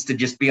that needs to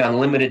just be on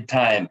limited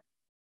time.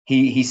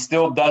 He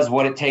still does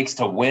what it takes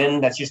to win.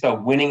 That's just a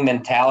winning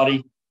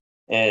mentality.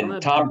 And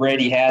Tom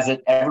Brady has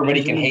it.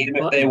 Everybody can hate him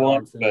if they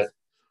want, but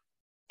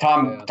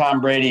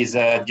Tom Brady's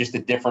just a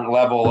different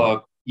level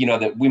of,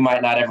 that we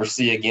might not ever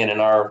see again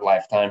in our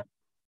lifetime.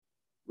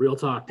 Real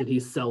talk, did he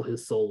sell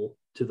his soul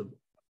to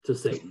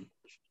Satan?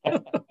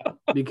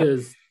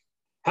 Because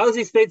how has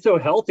he stayed so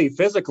healthy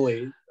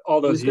physically all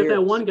those years? He's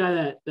got that one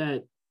guy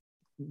that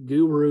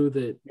guru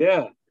that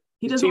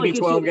he doesn't like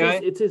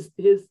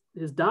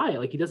his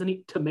diet. He doesn't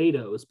eat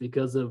tomatoes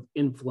because of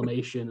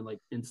inflammation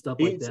and stuff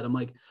like that. I'm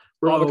like,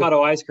 bro,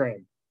 avocado ice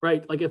cream,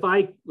 right? If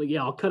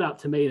I'll cut out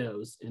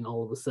tomatoes and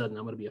all of a sudden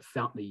I'm going to be a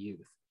fountain of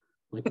youth.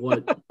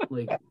 What?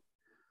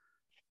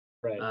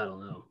 Right? I don't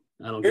know.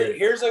 I don't get it.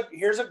 Here's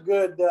a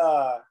good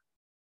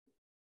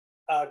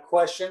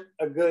question,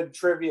 a good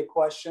trivia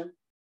question.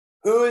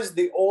 Who is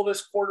the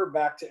oldest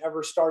quarterback to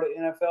ever start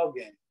an NFL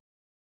game?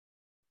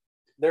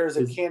 There's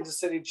a Kansas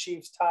City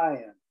Chiefs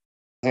tie-in.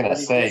 I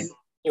was going to say.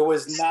 It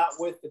was not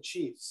with the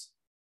Chiefs.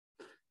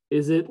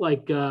 Is it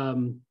like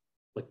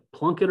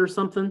Plunkett or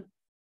something?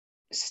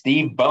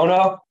 Steve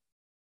Bono?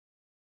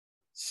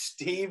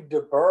 Steve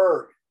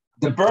DeBerg.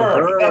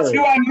 DeBerg. That's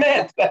who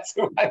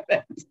I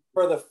meant.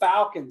 For the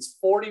Falcons,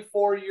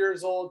 44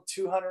 years old,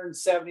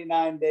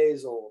 279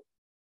 days old.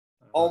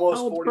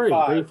 Almost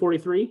 45. Brady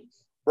 43?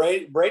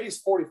 Brady's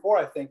 44,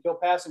 I think. He'll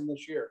pass him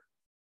this year.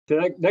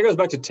 That goes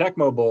back to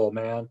Tecmo Bowl,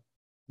 man.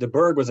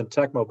 DeBerg was in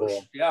Tecmo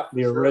Bowl. Yeah,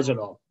 the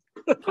original.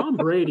 Tom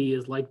Brady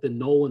is like the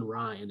Nolan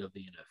Ryan of the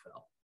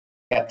NFL.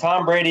 Yeah,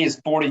 Tom Brady is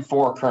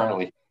 44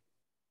 currently.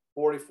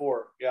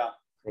 44, yeah.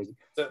 Crazy.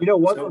 So, you know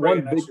what?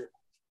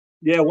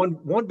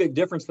 One big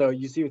difference though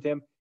you see with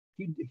him,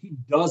 he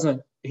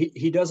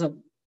doesn't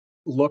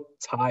look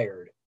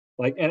tired.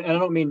 Like, and I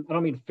don't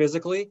mean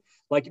physically,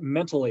 like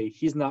mentally,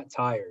 he's not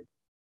tired.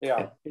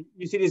 Yeah.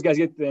 You see these guys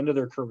get to the end of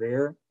their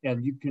career,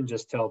 and you can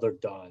just tell they're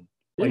done.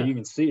 Like you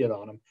can see it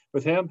on him.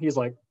 With him, he's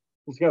like,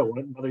 let's go.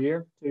 Another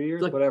year, 2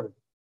 years, whatever.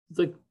 It's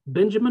like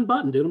Benjamin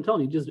Button, dude. I'm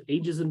telling you, he just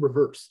ages in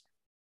reverse.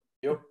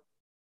 Yep.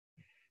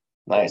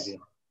 Nice.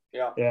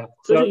 Yeah.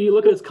 So you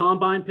look at his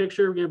combine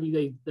picture.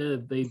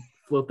 They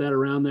float that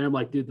around there. I'm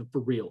like, dude,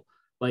 for real.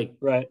 Like,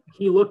 right.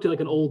 He looked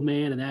like an old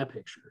man in that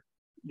picture.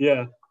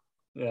 Yeah.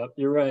 Yeah,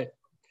 you're right.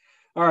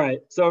 All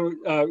right. So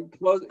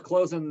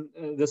closing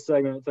this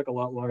segment, it took a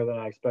lot longer than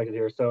I expected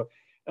here. So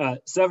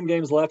 7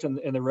 games left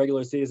in the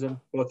regular season,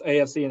 both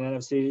AFC and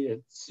NFC.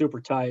 It's super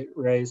tight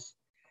race.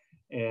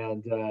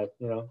 And,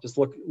 just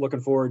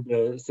looking forward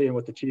to seeing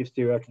what the Chiefs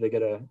do after they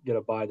get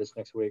a bye this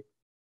next week.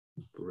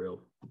 For real.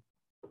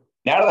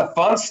 Now to the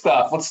fun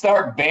stuff. Let's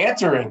start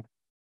bantering.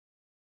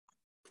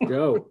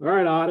 Go. All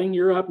right, Otting,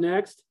 you're up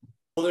next.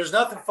 Well, there's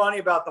nothing funny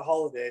about the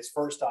holidays,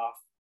 first off.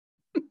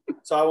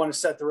 So I want to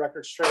set the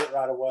record straight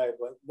right away.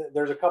 But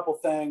there's a couple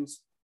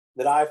things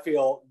that I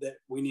feel that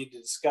we need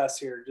to discuss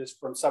here, just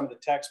from some of the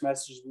text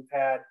messages we've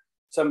had,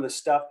 some of the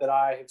stuff that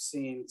I have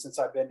seen since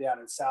I've been down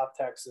in South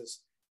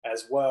Texas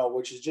as well,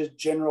 which is just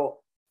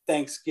general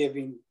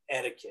Thanksgiving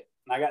etiquette.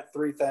 And I got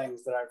 3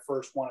 things that I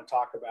first want to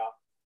talk about.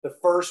 The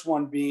first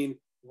one being,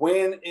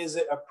 when is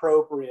it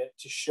appropriate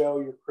to show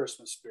your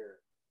Christmas spirit?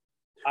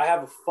 I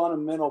have a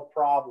fundamental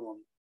problem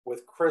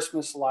with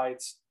Christmas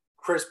lights,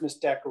 Christmas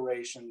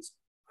decorations,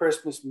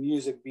 Christmas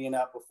music being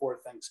up before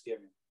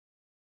Thanksgiving.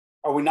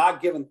 Are we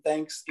not giving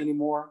thanks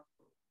anymore?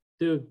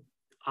 Dude,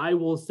 I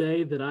will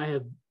say that I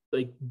have,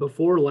 like,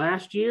 before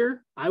last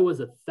year, I was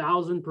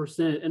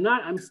 1,000%, and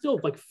I'm still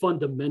like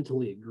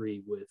fundamentally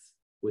agree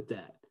with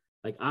that.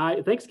 Like,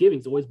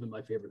 Thanksgiving's always been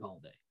my favorite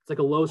holiday. It's like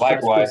a low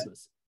stress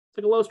Christmas. It's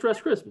like a low stress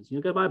Christmas. You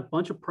got to buy a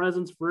bunch of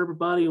presents for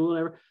everybody and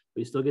whatever, but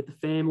you still get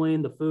the family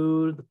and the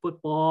food, the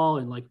football,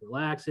 and like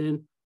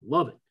relaxing.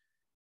 Love it.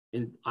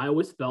 And I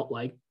always felt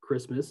like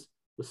Christmas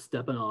was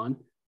stepping on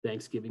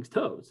Thanksgiving's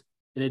toes,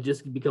 and it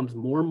just becomes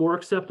more and more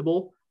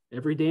acceptable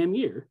every damn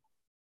year.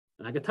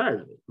 And I got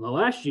tired of it. And the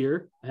last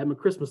year, I had my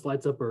Christmas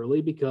lights up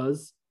early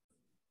because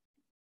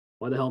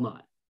why the hell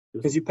not?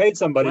 Because you paid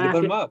somebody to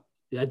put them up.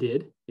 Yeah, I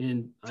did.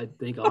 And I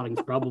think Otting's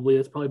that's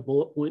probably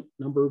bullet point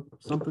number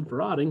something for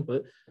Otting,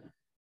 but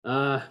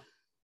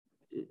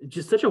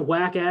just such a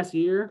whack ass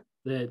year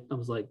that I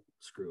was like,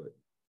 screw it.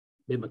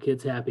 Made my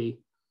kids happy.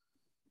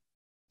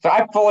 So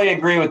I fully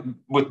agree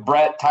with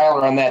Brett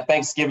Tyler on that.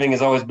 Thanksgiving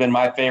has always been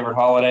my favorite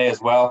holiday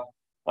as well.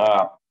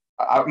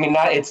 I mean,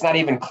 it's not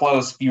even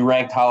close. If you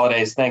ranked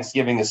holidays,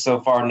 Thanksgiving is so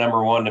far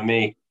number 1 to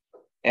me.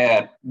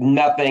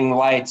 Nothing,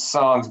 lights,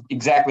 songs,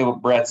 exactly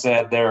what Brett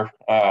said there.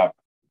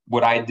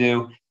 What I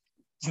do.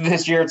 So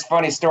this year, it's a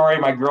funny story.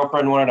 My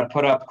girlfriend wanted to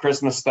put up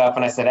Christmas stuff,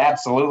 and I said,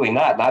 absolutely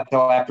not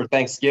till after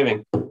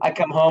Thanksgiving. I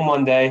come home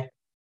one day,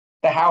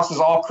 the house is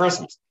all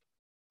Christmas.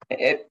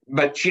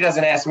 But she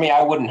doesn't ask me.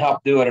 I wouldn't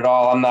help do it at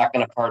all. I'm not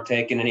going to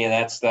partake in any of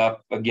that stuff.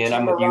 Again,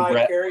 I'm with you,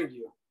 Brett. Carried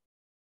you.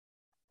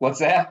 What's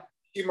that?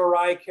 She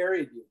Mariah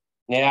carried you.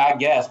 Yeah, I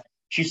guess.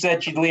 She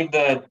said she'd leave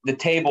the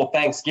table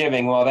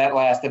Thanksgiving. Well, that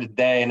lasted a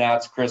day, and now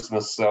it's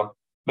Christmas. So,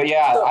 but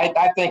yeah,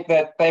 I think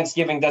that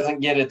Thanksgiving doesn't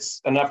get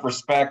enough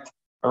respect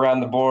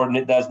around the board, and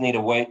it does need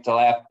to wait till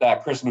after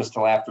Christmas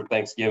till after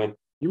Thanksgiving.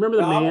 You remember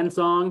the Man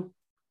song?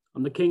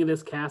 I'm the king of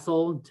this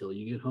castle until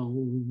you get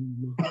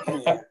home.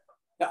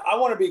 Now, I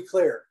want to be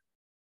clear.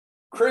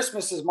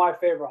 Christmas is my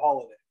favorite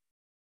holiday.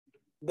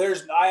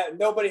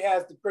 Nobody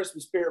has the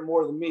Christmas spirit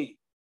more than me,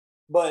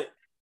 but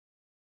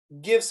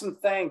give some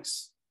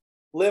thanks.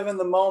 Live in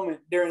the moment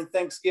during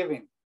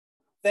Thanksgiving.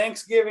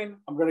 Thanksgiving,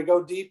 I'm going to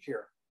go deep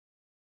here.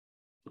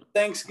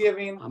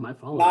 Thanksgiving,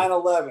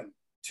 9/11,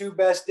 2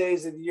 best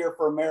days of the year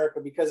for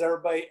America because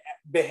everybody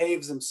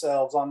behaves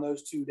themselves on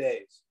those 2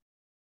 days.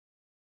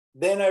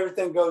 Then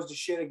everything goes to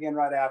shit again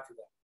right after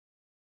that.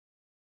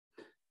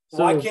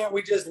 So, why can't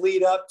we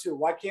lead up to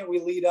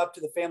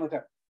the family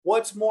time?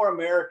 What's more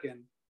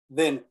American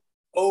than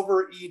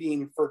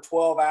overeating for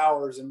 12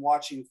 hours and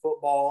watching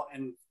football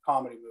and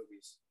comedy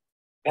movies?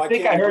 I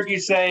think I heard you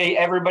say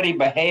everybody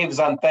behaves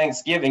on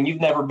Thanksgiving. You've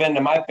never been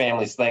to my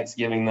family's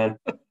Thanksgiving then.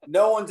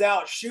 No one's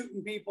out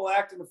shooting people,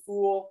 acting a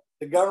fool.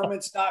 The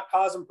government's not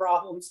causing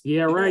problems.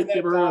 Yeah, right.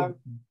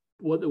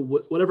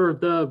 Whatever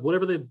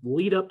the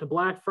lead up to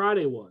Black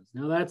Friday was.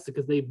 Now that's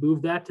because they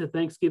moved that to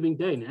Thanksgiving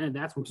Day, and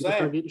that's when people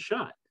start getting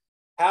shot.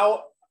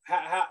 How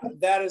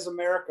that is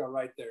America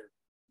right there.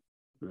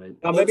 Right.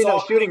 Now, maybe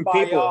not shooting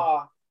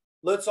people.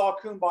 Let's all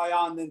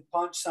kumbaya and then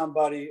punch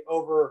somebody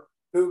over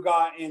who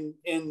got in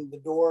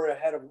the door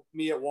ahead of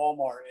me at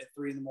Walmart at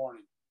 3 a.m.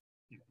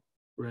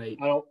 Right.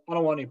 I don't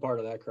want any part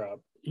of that crap.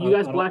 You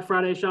guys Black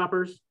Friday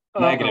shoppers?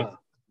 Negative.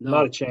 No.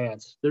 Not a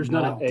chance. There's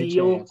not a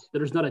deal. Chance.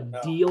 There's not a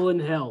deal in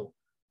hell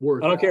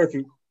worth. I don't care if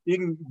you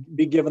can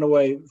be giving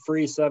away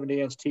free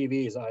 70-inch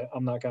TVs.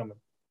 I'm not coming.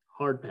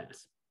 Hard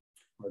pass.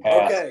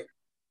 Okay,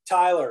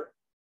 Tyler.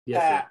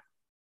 Yes. Pat. Sir.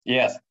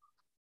 Yes.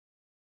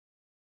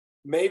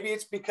 Maybe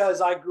it's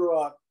because I grew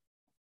up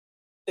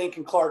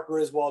thinking Clark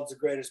Griswold's the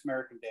greatest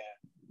American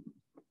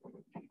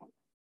dad.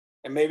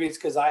 And maybe it's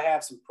because I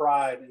have some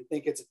pride and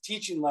think it's a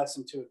teaching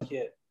lesson to a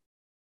kid.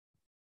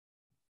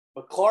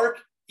 But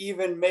Clark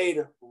even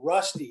made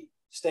Rusty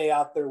stay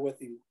out there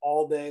with him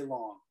all day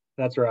long.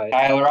 That's right.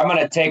 Tyler, I'm going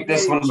to take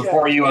this one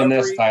before you on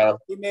this, Tyler.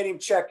 He made him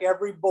check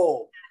every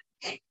bull.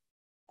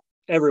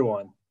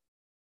 Everyone.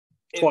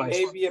 Twice.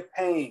 It may be a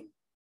pain,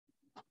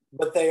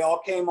 but they all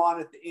came on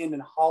at the end,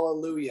 and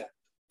hallelujah.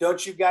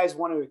 Don't you guys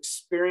want to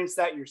experience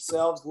that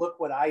yourselves? Look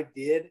what I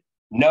did.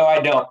 No, I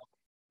don't.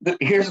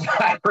 Here's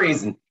my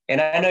reason.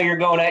 And I know you're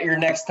going at your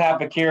next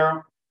topic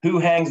here. Who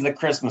hangs the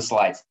Christmas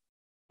lights?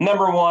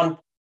 Number one,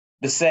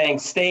 the saying,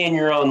 stay in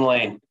your own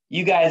lane.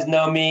 You guys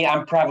know me.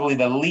 I'm probably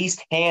the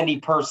least handy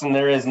person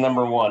there is,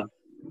 number one.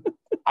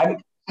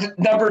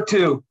 Number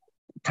two,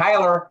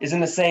 Tyler is in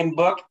the same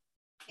book.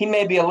 He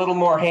may be a little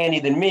more handy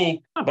than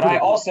me, but Tyler,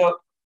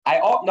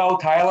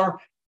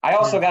 I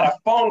also got a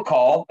phone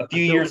call a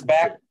few years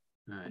back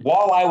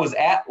while I was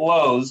at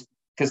Lowe's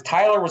because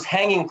Tyler was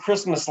hanging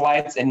Christmas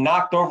lights and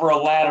knocked over a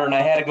ladder, and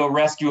I had to go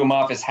rescue him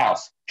off his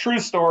house. True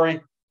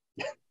story.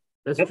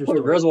 That's true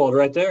story. Griswold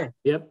right there.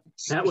 Yep.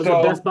 That was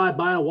at Best Buy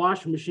buy a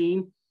washing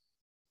machine.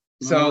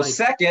 So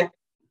second,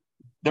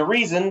 the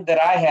reason that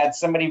I had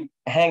somebody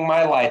hang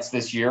my lights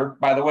this year,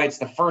 by the way, it's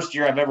the first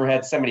year I've ever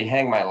had somebody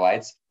hang my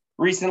lights.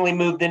 Recently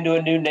moved into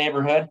a new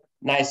neighborhood,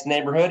 nice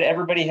neighborhood.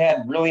 Everybody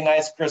had really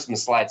nice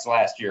Christmas lights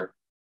last year.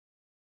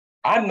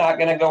 I'm not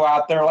going to go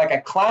out there like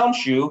a clown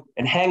shoe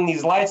and hang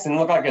these lights and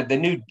look like the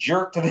new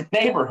jerk to the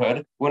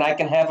neighborhood when I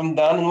can have them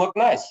done and look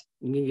nice.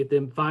 You can get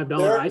them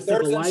 $5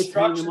 icicle lights,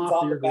 hang them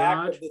off your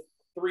garage. The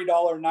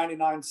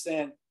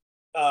 $3.99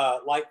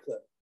 light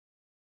clip.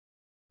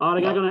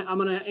 I'm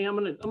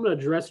gonna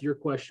address your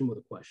question with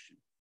a question.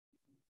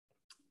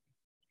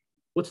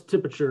 What's the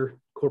temperature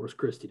Corpus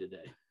Christi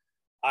today?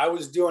 I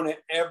was doing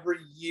it every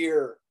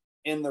year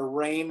in the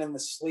rain and the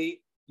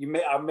sleet.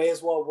 I may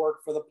as well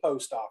work for the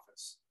post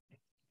office.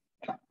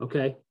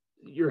 Okay.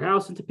 Your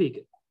house in Topeka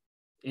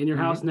and your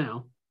house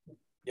now.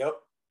 Yep.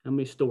 How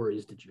many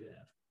stories did you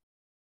have?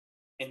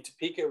 In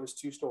Topeka, it was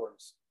 2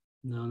 stories.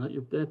 No, not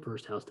that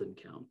first house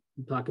didn't count.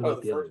 I'm talking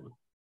about the other one.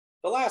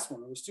 The last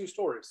one, it was 2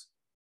 stories.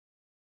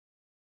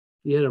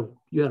 You had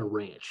a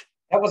ranch.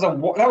 That was a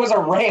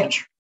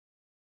ranch.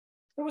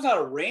 It was not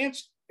a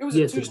ranch. It was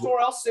a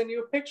 2-story. I'll send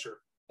you a picture.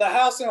 The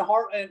house in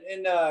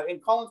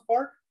Collins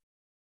Park.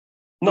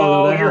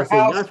 No, your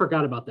house. I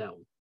forgot about that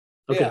one.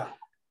 Okay. Yeah.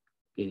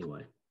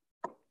 Anyway.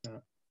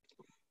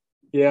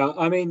 Yeah,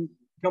 I mean,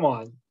 come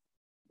on.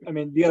 I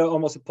mean, you got to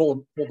almost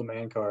pull the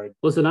man card.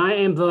 Listen, I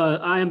am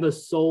the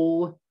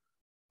sole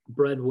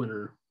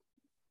breadwinner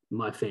in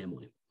my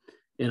family,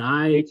 and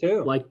Me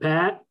too. Like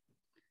Pat.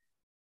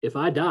 If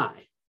I die,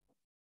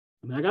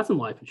 I mean, I got some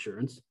life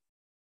insurance,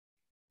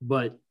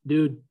 but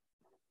dude,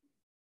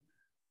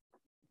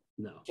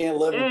 no. Can't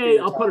live. Hey,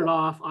 I'll put it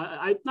off.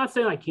 I'm not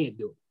saying I can't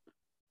do it,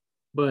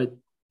 but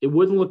it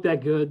wouldn't look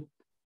that good.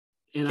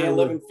 And can't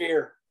live in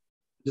fear.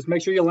 Just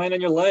make sure you land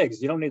on your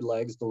legs. You don't need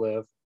legs to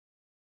live.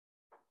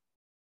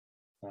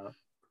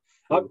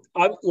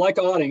 I like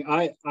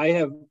Otting. I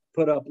have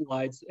put up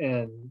lights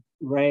in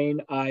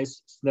rain,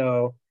 ice,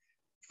 snow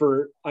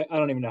for I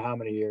don't even know how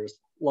many years.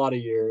 A lot of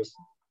years.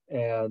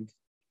 And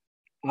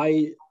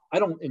I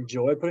don't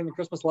enjoy putting the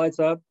Christmas lights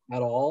up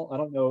at all. I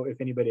don't know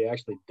if anybody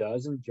actually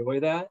does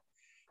enjoy that,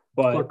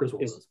 but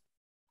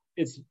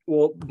it's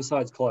well,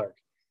 besides Clark,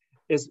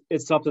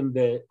 it's something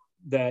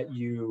that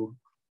you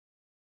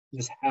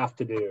just have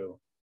to do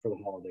for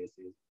the holiday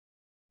season.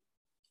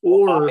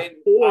 Or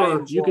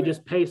you could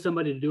just pay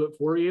somebody to do it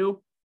for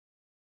you,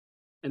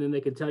 and then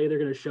they could tell you they're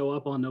going to show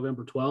up on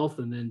November 12th,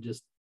 and then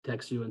just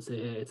text you and say,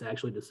 hey, it's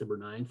actually December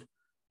 9th.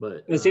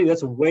 But see,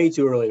 that's way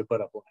too early to put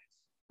up lights.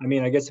 I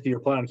mean, I guess if you're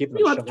planning on keeping them,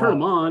 you have to turn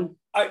them on.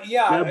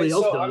 Everybody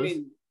else does. I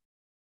mean,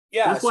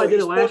 yeah, that's why I did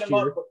it last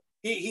year.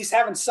 He's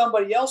having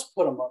somebody else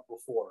put them up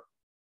before.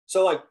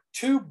 So like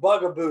 2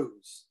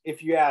 bugaboos,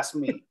 if you ask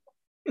me.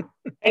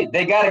 Hey,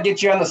 they got to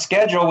get you on the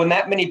schedule. When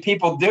that many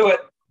people do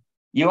it,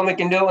 you only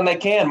can do it when they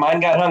can. Mine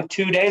got hung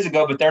 2 days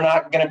ago, but they're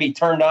not going to be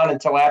turned on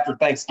until after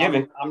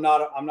Thanksgiving. I'm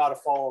not a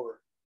follower.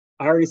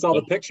 I already saw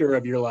the picture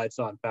of your lights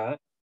on, Pat.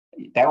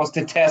 That was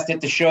to test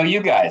it to show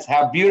you guys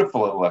how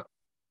beautiful it looked.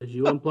 Did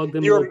you unplug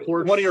them little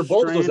porch one of your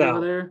bolts was out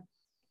over there?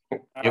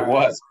 It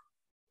was.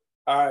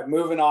 All right,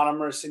 moving on. I'm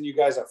going to send you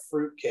guys a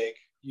fruit cake,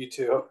 you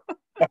two.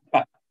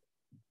 All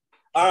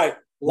right,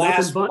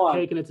 last one.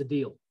 Cake and it's a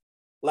deal.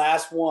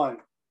 Last one.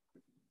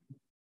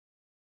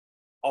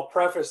 I'll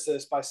preface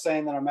this by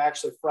saying that I'm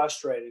actually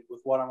frustrated with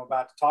what I'm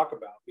about to talk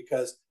about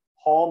because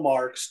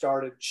Hallmark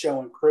started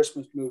showing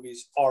Christmas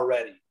movies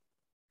already.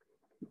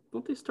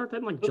 Don't they start that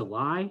in like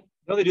July?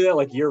 Don't they do that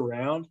like year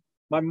round?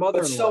 My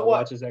mother-in-law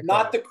watches that.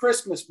 Not the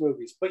Christmas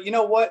movies, but you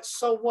know what?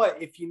 So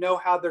what if you know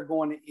how they're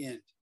going to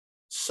end?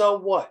 So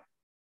what?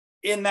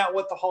 Isn't that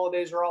what the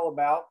holidays are all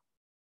about?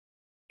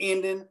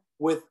 Ending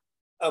with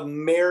a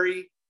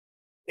merry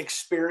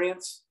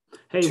experience.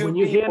 Hey, when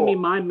you hand me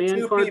my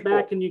man card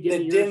back and you give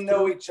me yours, didn't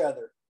know each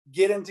other,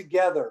 getting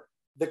together.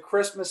 The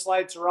Christmas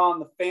lights are on,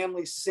 the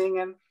family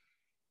singing,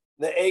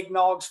 the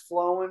eggnog's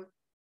flowing.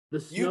 The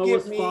snow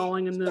is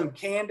falling in the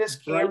Candace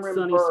bright Cameron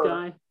sunny Burr.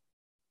 sky.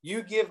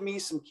 You give me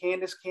some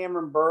Candace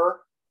Cameron Burr,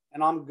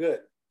 and I'm good.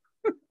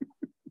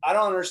 I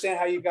don't understand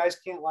how you guys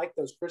can't like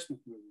those Christmas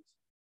movies.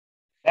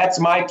 That's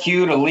my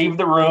cue to leave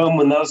the room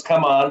when those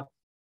come on.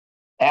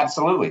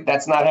 Absolutely.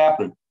 That's not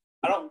happening.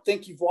 I don't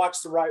think you've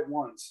watched the right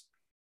ones.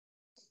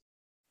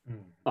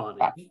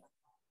 Okay,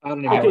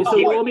 so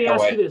let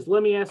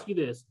me ask you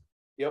this.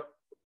 Yep.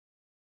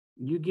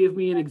 You give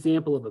me an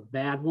example of a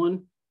bad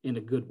one and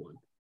a good one.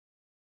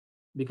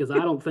 Because I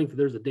don't think that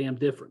there's a damn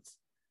difference.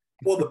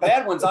 Well, the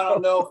bad ones, I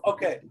don't know.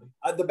 Okay.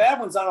 The bad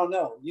ones, I don't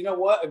know. You know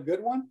what? A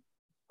good one?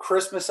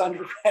 Christmas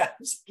Under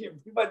Wraps. You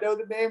might know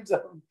the names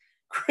of them.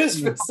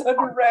 Christmas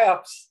Under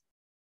Wraps.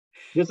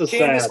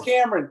 Candace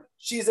Cameron.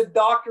 She's a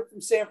doctor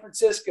from San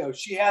Francisco.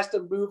 She has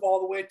to move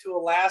all the way to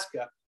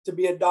Alaska to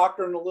be a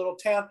doctor in a little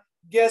town.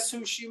 Guess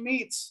who she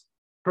meets?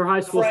 Her high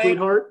school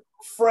sweetheart?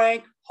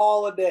 Frank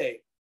Holiday.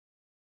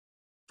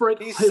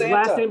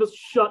 Last name is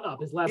shut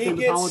up. His last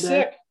name is Holiday.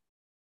 Sick.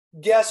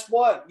 Guess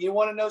what? You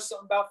want to know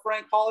something about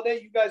Frank Holiday?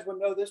 You guys would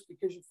know this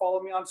because you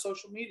follow me on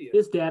social media.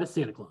 His dad is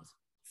Santa Claus.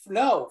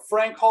 No,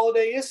 Frank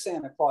Holiday is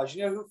Santa Claus.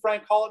 You know who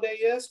Frank Holiday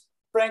is?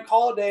 Frank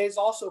Holiday is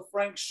also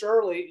Frank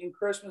Shirley in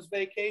Christmas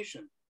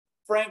Vacation.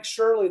 Frank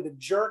Shirley, the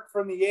jerk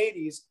from the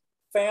 80s,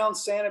 found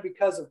Santa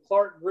because of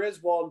Clark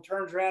Griswold and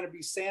turns around to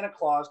be Santa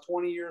Claus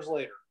 20 years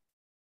later.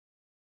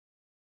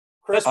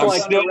 I'm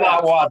still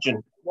not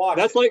watching.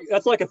 That's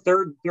like a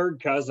third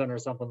cousin or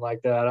something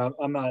like that.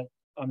 I'm not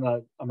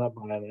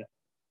buying it.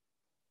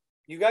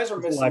 You guys are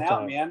missing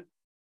out, man.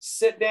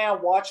 Sit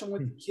down, watch them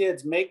with the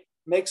kids. Make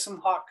some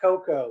hot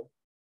cocoa,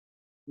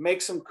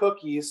 make some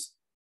cookies.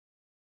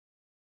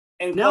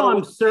 And now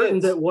I'm certain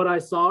that what I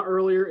saw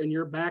earlier in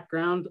your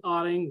background,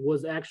 Otting,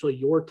 was actually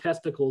your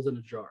testicles in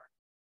a jar.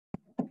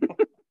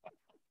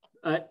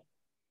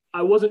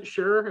 I wasn't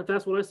sure if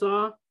that's what I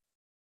saw.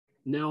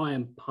 Now I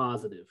am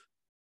positive.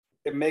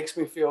 It makes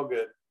me feel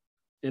good.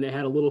 And it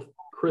had a little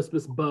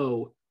Christmas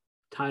bow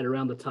tied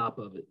around the top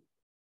of it.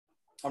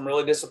 I'm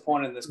really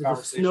disappointed in this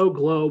conversation. A snow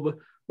globe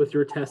with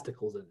your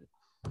testicles in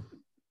it.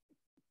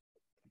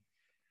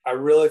 I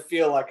really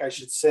feel like I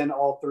should send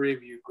all three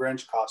of you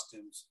Grinch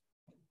costumes.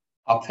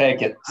 I'll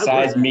take it.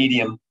 Size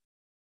medium.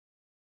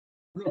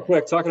 Real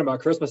quick, talking about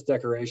Christmas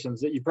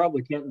decorations, that you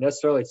probably can't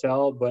necessarily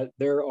tell, but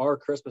there are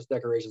Christmas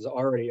decorations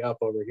already up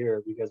over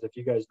here because if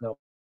you guys know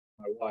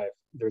my wife,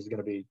 there's going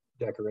to be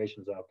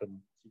decorations up and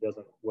she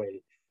doesn't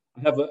wait.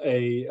 I have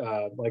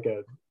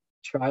a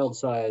child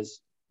size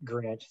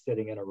Grinch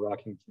sitting in a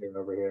rocking chair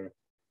over here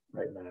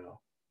right now.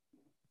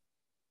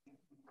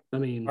 I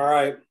mean, all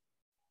right,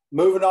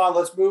 moving on.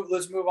 Let's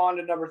move on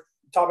to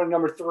topic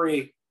number 3.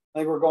 I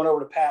think we're going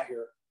over to Pat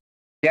here.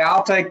 Yeah,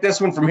 I'll take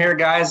this one from here,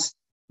 guys.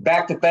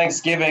 Back to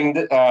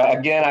Thanksgiving.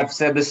 Again, I've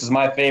said this is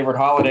my favorite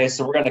holiday,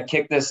 so we're going to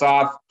kick this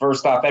off.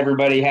 First off,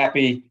 everybody,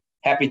 happy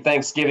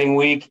Thanksgiving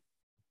week.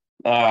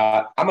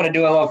 I'm going to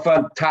do a little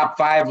fun top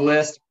 5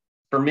 list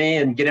for me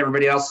and get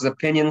everybody else's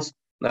opinions.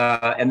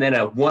 And then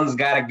a one's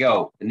got to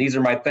go. And these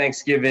are my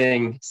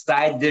Thanksgiving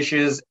side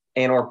dishes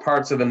and or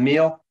parts of the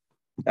meal.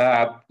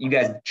 You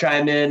guys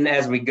chime in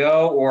as we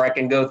go, or I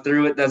can go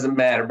through it. Doesn't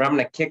matter. But I'm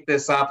going to kick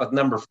this off with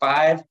number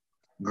 5.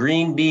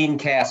 Green bean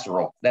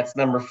casserole. That's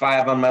number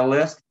 5 on my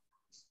list.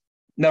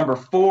 Number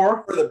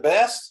 4. For the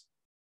best?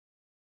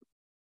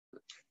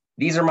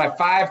 These are my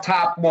 5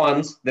 top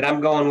ones that I'm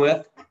going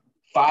with.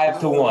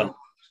 5-1.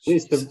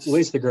 Least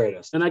the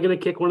greatest. And I'm going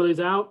to kick one of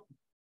these out?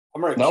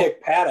 I'm going to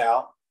kick Pat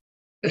out.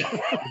 I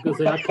was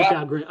going to say,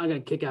 I'm going to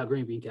kick out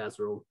green bean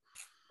casserole.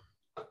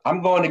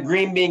 I'm going to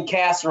green bean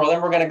casserole.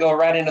 Then we're going to go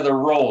right into the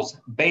rolls.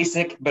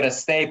 Basic, but a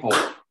staple.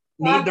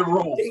 Need the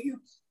rolls.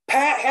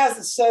 Pat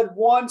hasn't said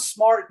one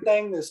smart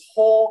thing this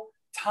whole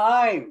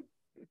time.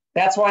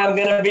 That's why I'm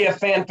going to be a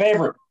fan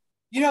favorite.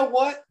 You know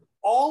what?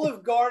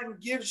 Olive Garden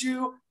gives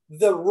you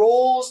the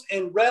rolls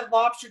and Red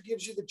Lobster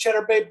gives you the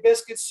Cheddar Bay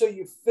biscuits so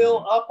you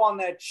fill up on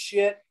that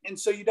shit and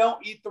so you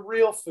don't eat the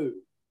real food.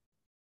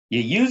 You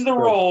use the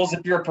rolls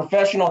if you're a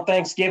professional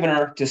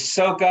Thanksgivinger to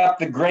soak up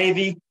the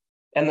gravy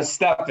and the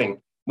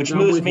stuffing, which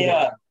moves me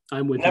on.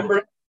 I'm with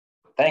you.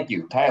 Thank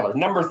you, Tyler.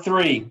 Number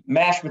 3,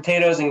 mashed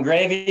potatoes and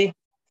gravy.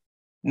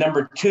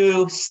 Number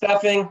 2,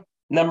 stuffing.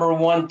 Number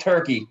 1,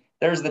 turkey.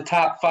 There's the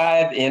top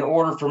 5 in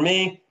order for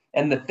me.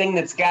 And the thing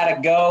that's got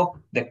to go,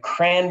 the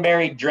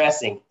cranberry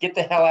dressing. Get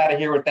the hell out of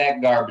here with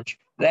that garbage.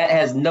 That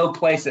has no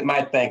place at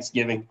my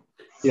Thanksgiving.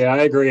 Yeah, I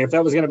agree. If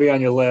that was going to be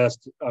on your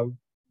list,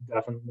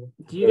 Definitely.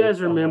 Do you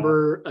guys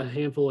remember a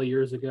handful of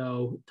years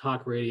ago,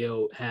 talk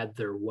radio had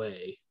their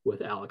way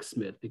with Alex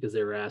Smith because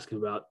they were asking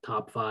about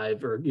top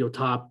 5 or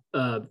top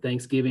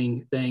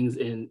Thanksgiving things,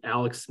 and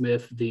Alex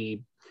Smith,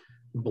 the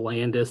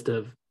blandest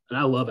of, and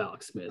I love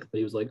Alex Smith, but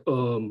he was like,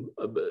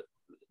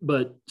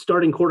 but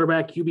starting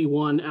quarterback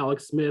QB1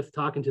 Alex Smith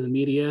talking to the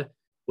media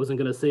wasn't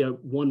going to say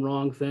one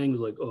wrong thing. It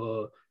was like,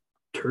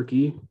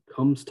 turkey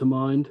comes to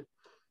mind.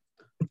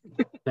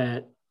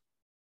 Pat.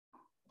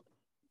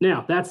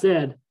 Now, that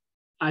said,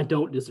 I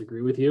don't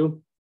disagree with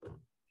you.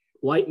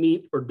 Light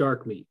meat or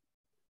dark meat?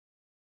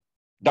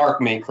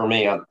 Dark meat for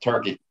me on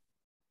turkey.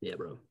 Yeah,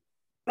 bro. I'm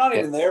not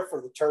even there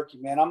for the turkey,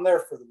 man. I'm there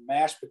for the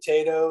mashed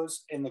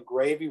potatoes and the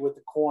gravy with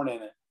the corn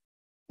in it.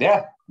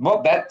 Yeah,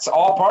 well, that's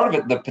all part of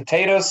it. The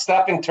potatoes,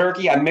 stuffing,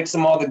 turkey, I mix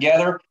them all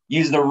together,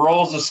 use the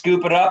rolls to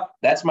scoop it up.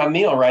 That's my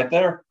meal right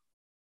there.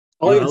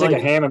 I'll even take a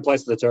ham in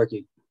place of the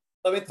turkey.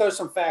 Let me throw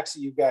some facts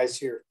at you guys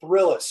here.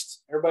 Thrillist.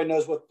 Everybody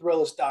knows what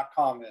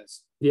Thrillist.com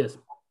is. Yes.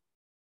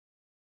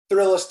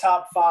 Thrillist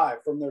top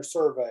 5 from their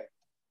survey.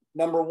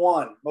 Number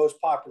 1,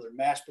 most popular,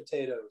 mashed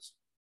potatoes,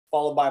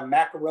 followed by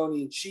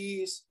macaroni and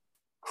cheese,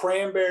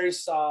 cranberry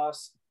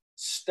sauce,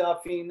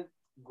 stuffing,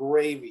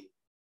 gravy.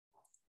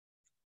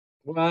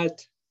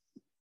 What?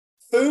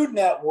 Food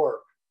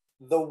Network,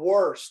 the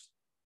worst.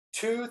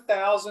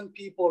 2,000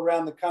 people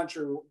around the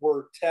country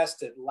were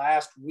tested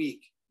last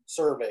week.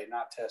 Surveyed,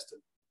 not tested.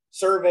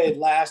 Surveyed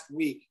last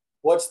week.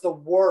 What's the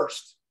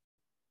worst?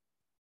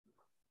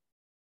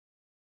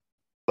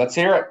 Let's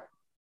hear it.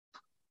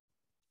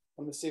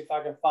 Let me see if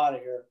I can find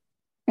it here.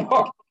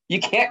 You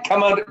can't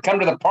come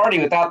to the party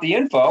without the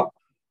info.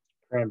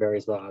 Cranberry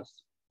sauce.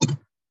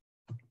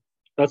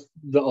 That's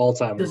the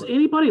all-time. Does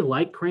anybody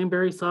like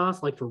cranberry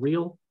sauce, like for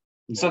real?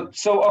 So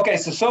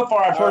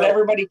far I've heard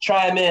everybody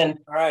chime in,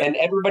 and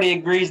everybody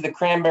agrees the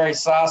cranberry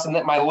sauce and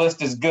that my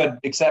list is good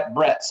except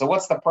Brett. So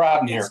what's the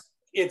problem here?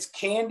 It's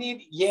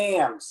candied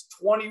yams.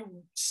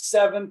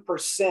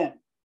 27%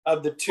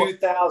 of the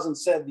 2,000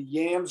 said the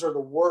yams are the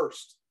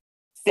worst.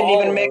 Didn't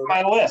even make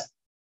my list.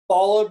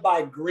 Followed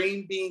by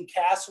green bean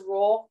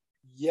casserole.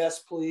 Yes,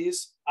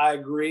 please. I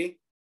agree.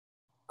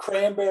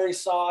 Cranberry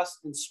sauce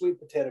and sweet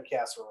potato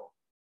casserole.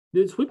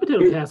 Dude, sweet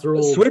potato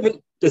casserole. Sweet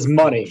is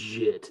money.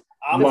 Shit.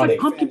 I'm like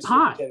pumpkin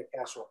pie. Potato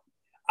casserole.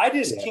 I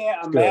just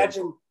can't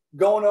imagine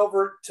going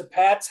over to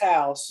Pat's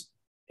house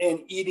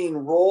and eating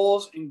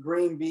rolls and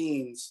green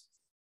beans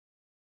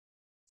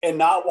and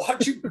not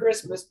watching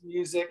Christmas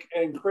music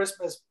and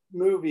Christmas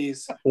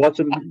movies.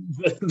 Watching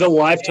the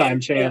Lifetime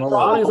channel.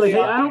 I was like,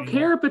 hey, I don't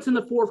care if it's in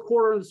the fourth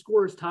quarter and the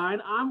score is tied.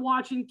 I'm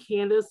watching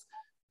Candace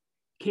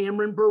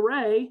Cameron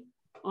Bure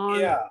on.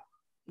 Yeah.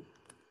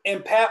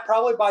 And Pat,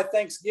 probably by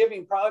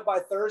Thanksgiving, probably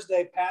by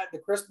Thursday, Pat, the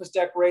Christmas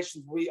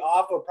decorations will be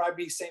off. Will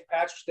probably be St.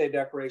 Patrick's Day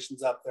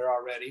decorations up there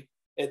already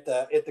at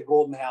the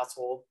Golden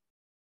household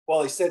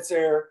while he sits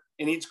there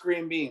and eats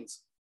green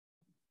beans.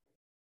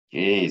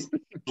 Jeez.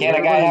 Can't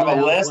a guy have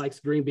a list? Likes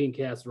green bean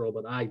casserole,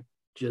 but I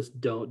just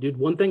don't. Dude,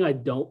 one thing I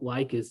don't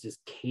like is just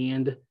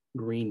canned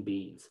green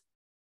beans.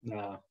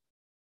 No.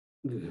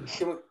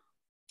 Can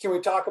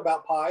we talk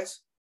about pies?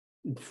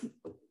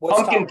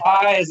 Pumpkin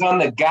pie is on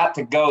the got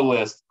to go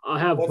list. I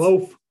have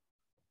both.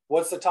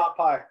 What's the top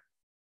pie?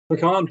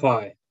 Pecan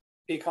pie.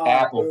 Pecan.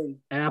 Apple.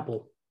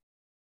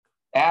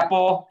 Warm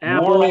apple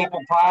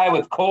pie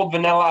with cold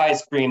vanilla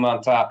ice cream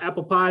on top.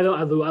 Apple pie, though.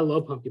 I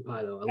love pumpkin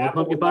pie, though. I love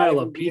pumpkin pie. I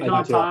love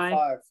pecan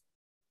pie.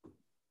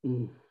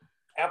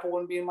 Apple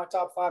wouldn't be in my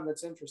top 5.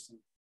 That's interesting.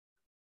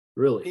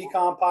 Really?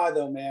 Pecan pie,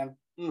 though, man.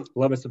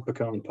 Love me some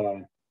pecan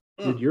pie.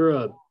 Dude, you're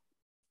a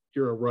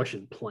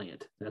Russian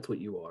plant. That's what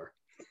you are.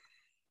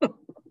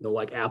 No,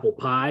 like apple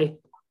pie.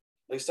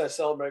 At least I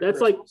celebrate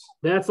Christmas.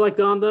 That's like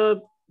on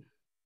the.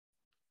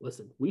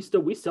 Listen, we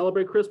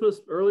celebrate Christmas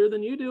earlier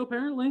than you do,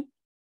 apparently.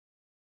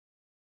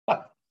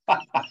 Can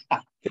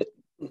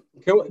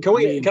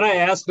I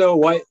ask though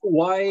why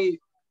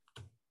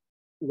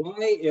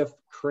if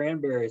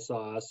cranberry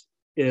sauce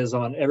is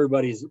on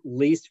everybody's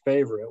least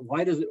favorite,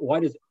 why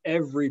does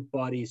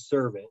everybody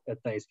serve it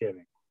at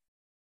Thanksgiving?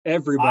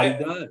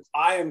 Everybody does.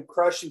 I am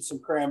crushing some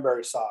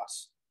cranberry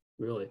sauce.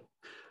 Really?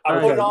 I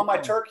put it on my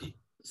turkey.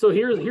 So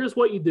here's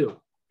what you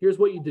do.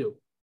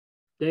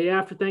 Day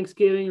after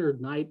Thanksgiving or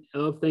night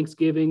of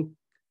Thanksgiving,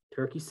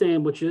 turkey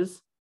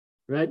sandwiches,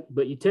 right?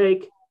 But you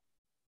take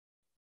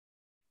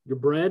your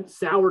bread,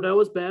 sourdough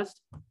is best,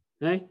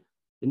 okay?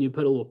 Then you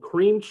put a little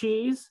cream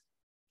cheese,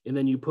 and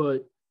then you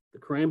put the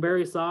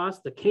cranberry sauce,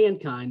 the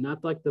canned kind,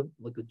 not like the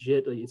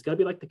legit. It's got to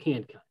be like the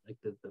canned kind, like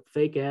the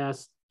fake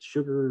ass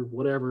sugar,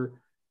 whatever.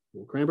 A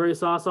little cranberry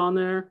sauce on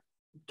there,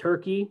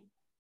 turkey.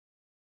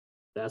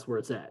 That's where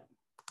it's at.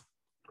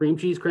 Cream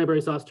cheese,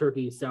 cranberry sauce,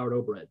 turkey,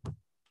 sourdough bread.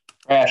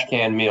 Trash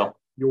can meal.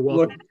 You're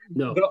welcome. Look,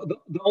 no.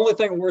 The only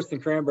thing worse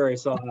than cranberry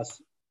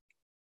sauce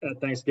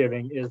at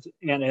Thanksgiving is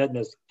Aunt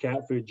Edna's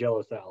cat food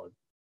jello salad.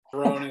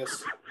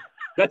 Erroneous.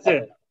 That's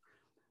it.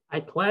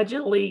 I pledge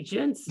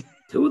allegiance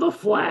to the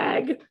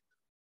flag.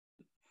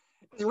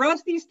 Is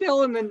Rusty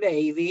still in the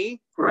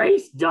Navy?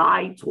 Grace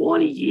died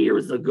 20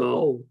 years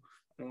ago.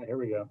 Here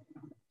we go.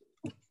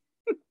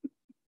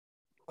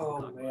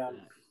 Oh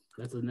man,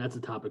 that's a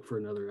topic for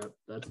another.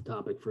 That's a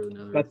topic for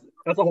another.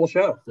 That's a whole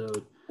show. So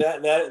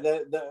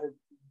the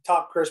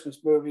top Christmas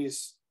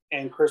movies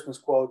and Christmas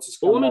quotes is.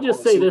 Well, let me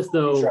just say this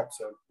though: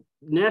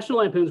 National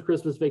Lampoon's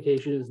Christmas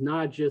Vacation is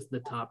not just the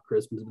top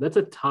Christmas. That's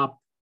a top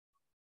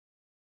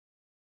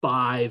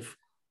 5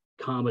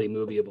 comedy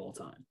movie of all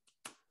time.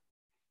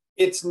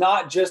 It's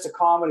not just a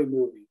comedy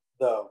movie,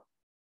 though.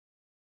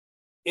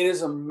 It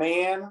is a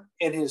man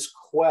in his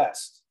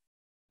quest.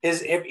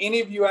 If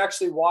any of you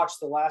actually watched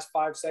the last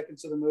 5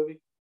 seconds of the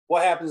movie,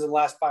 what happens in the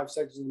last 5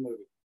 seconds of the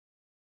movie?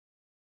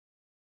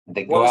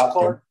 They go out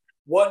there.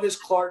 What does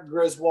Clark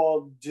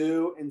Griswold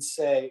do and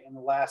say in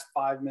the last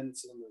 5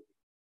 minutes of the movie?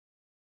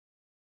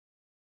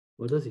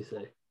 What does he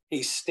say?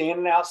 He's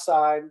standing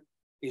outside.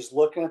 He's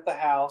looking at the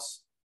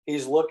house.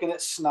 He's looking at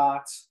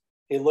Snots.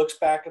 He looks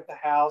back at the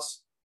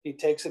house. He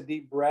takes a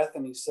deep breath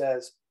and he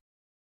says,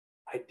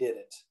 I did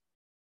it.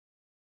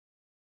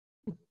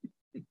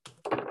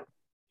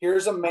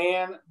 Here's a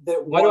man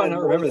that Why do I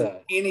not remember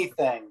that?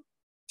 Anything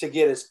to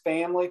get his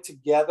family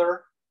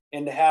together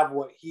and to have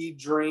what he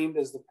dreamed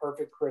as the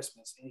perfect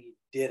Christmas, and he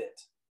did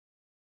it.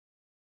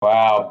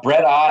 Wow,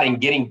 Bret Otting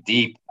getting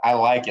deep. I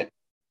like it.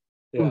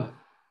 Yeah,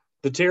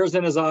 the tears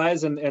in his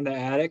eyes in the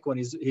attic when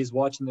he's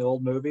watching the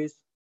old movies.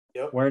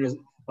 Yep. Wearing his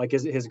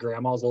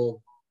grandma's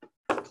old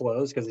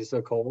clothes because he's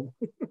so cold.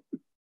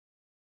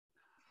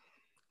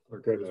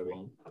 Great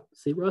movie.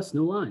 See, Russ,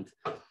 no lines.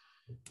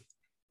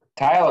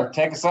 Tyler,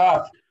 take us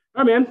off.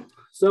 All right, man.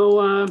 So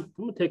I'm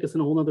gonna take us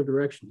in a whole other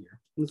direction here.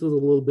 This is a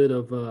little bit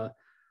of a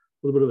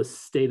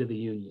state of the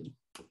union.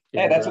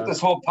 Hey, that's what this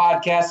whole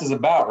podcast is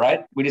about,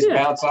 right? We just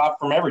bounce off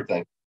from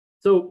everything.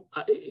 So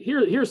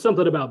here's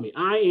something about me.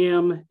 I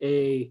am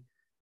a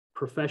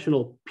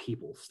professional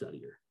people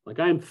studier. Like,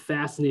 I am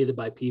fascinated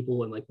by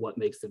people and like what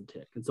makes them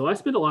tick. And so I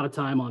spend a lot of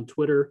time on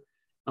Twitter.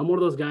 I'm one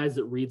of those guys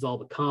that reads all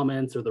the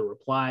comments or the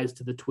replies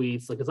to the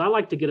tweets, like, because I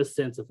like to get a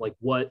sense of what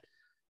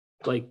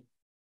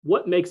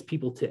makes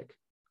people tick.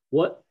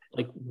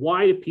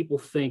 Why do people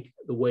think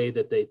the way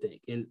that they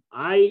think? And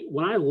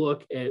when I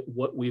look at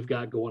what we've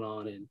got going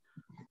on in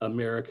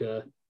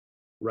America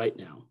right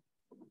now,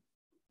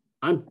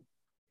 I'm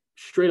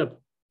straight up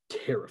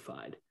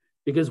terrified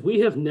because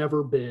we have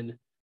never been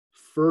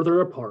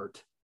further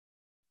apart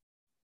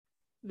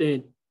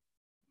than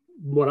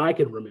what I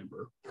can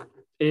remember.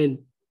 And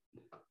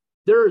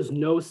there is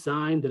no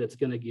sign that it's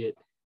going to get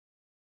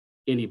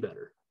any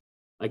better.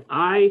 Like,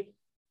 I've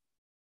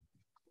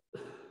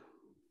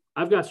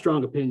got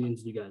strong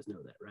opinions. You guys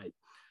know that, right?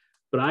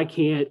 But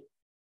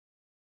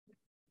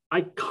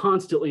I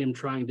constantly am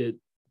trying to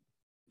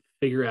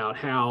figure out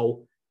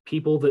how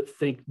people that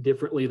think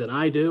differently than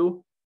I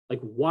do, like,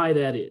 why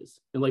that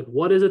is. And like,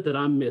 what is it that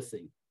I'm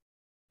missing?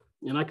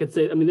 And I could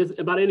say, I mean, this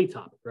about any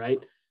topic, right?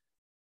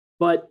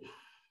 But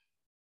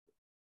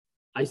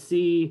I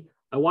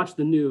watch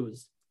the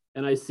news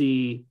and I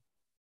see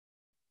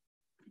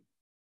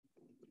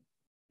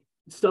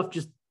stuff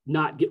just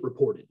not get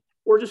reported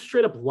or just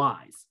straight up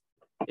lies.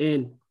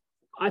 And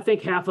I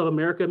think half of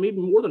America, maybe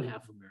more than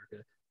half of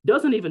America,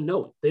 doesn't even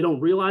know it. They don't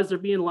realize they're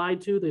being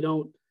lied to.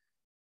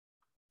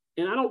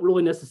 And I don't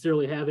really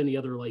necessarily have any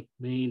other like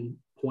main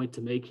point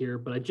to make here,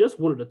 but I just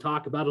wanted to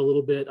talk about it a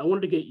little bit. I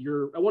wanted to get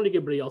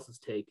everybody else's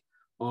take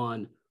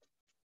on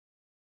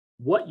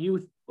what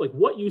you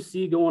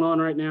see going on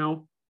right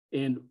now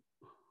and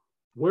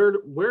where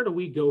do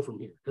we go from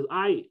here? Because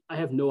I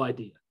have no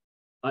idea.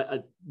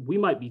 We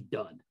might be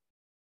done.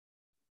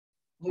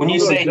 When you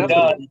say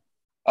done,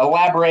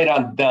 elaborate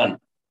on done.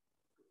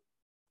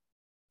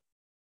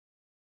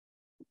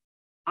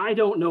 I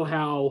don't know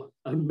how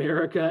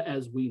America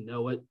as we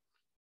know it,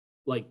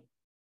 like,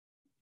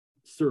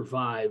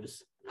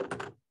 survives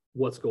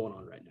what's going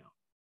on right now.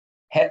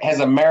 Has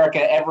America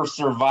ever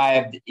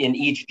survived in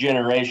each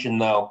generation,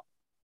 though?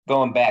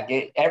 Going back,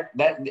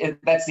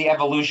 that's the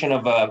evolution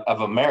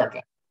of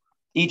America.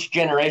 Each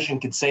generation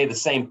could say the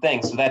same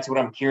thing. So that's what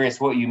I'm curious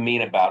what you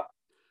mean about.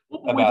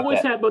 Well, we've always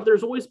had, but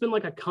there's always been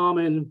like a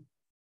common.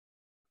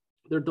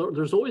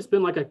 There's always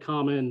been like a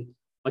common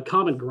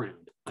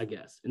ground, I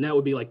guess, and that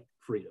would be like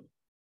freedom,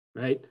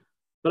 right?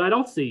 But I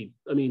don't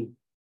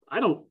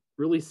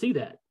really see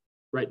that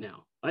right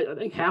now. I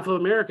think half of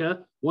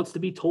America wants to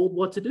be told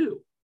what to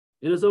do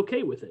and is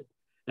okay with it.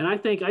 And I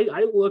think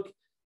I look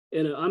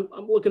and I'm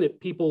looking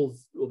at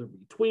people's, whether it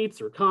be tweets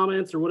or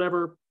comments or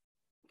whatever,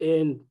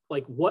 and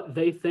like what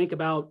they think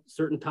about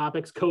certain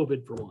topics,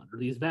 COVID for one, or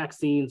these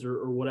vaccines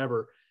or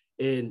whatever.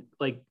 And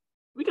like,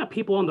 we got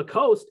people on the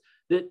coast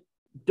that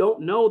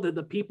don't know that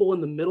the people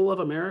in the middle of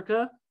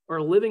America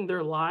are living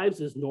their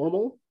lives as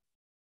normal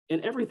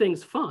and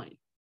everything's fine.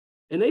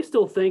 And they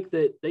still think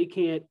that they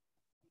can't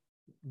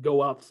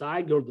go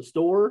outside, go to the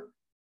store.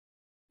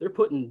 They're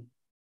putting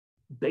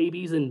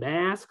babies in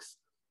masks,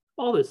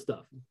 all this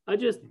stuff. I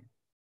don't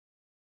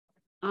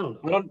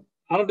know.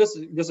 I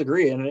don't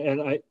disagree.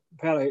 And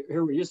Pat, I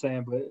hear what you're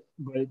saying, but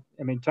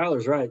I mean,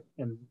 Tyler's right.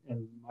 In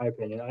my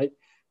opinion,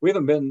 we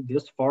haven't been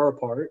this far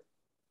apart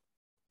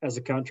as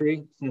a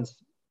country since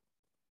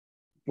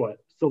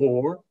Civil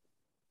War.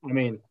 I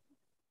mean,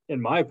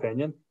 in my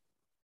opinion.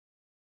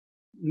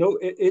 No,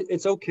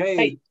 it's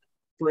okay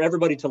for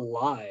everybody to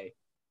lie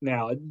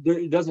now.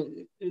 It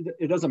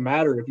doesn't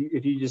matter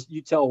if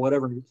you tell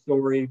whatever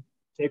story,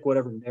 take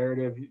whatever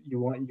narrative you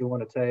want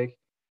to take.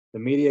 The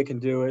media can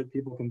do it.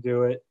 People can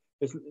do it.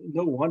 It's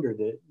no wonder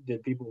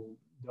that people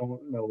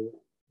don't know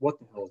what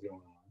the hell is going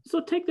on. So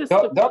take this.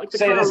 Don't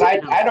say this.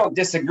 I don't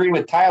disagree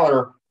with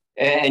Tyler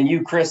and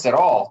you, Chris, at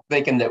all,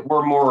 thinking that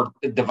we're more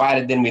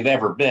divided than we've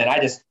ever been. I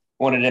just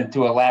wanted him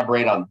to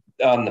elaborate on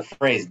the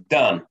phrase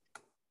 "done,"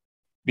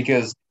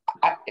 because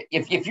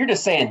if you're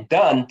just saying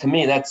 "done," to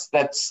me,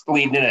 that's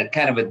leading in a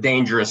kind of a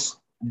dangerous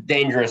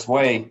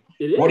way.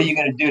 What are you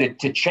going to do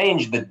to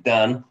change the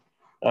 "done"?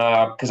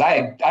 Because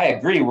I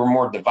agree, we're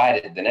more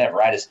divided than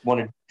ever. I just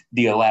wanted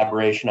the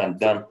elaboration on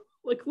 "done."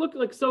 Like with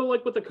the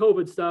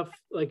COVID stuff,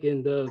 like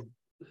in the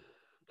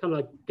kind of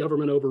like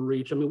government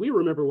overreach. I mean, we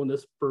remember when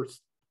this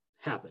first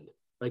happened,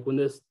 like when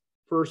this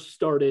first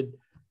started,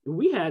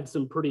 we had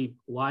some pretty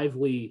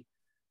lively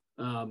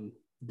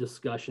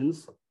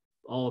discussions,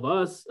 all of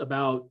us,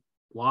 about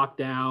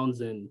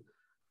lockdowns and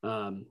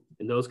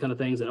those kind of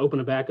things, and open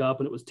it back up,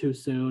 and it was too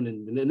soon.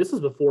 And this is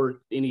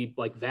before any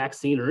like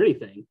vaccine or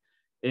anything.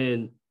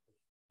 And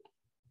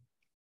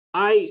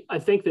I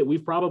think that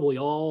we've probably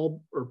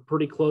all are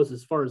pretty close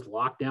as far as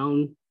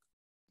lockdown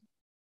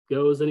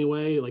goes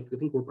anyway. Like, I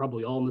think we're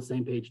probably all on the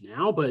same page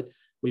now, but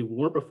we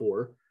weren't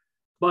before.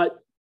 But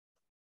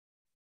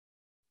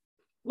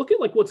look at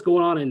like what's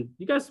going on, and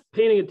you guys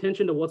paying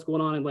attention to what's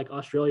going on in like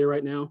Australia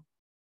right now?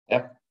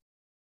 Yeah.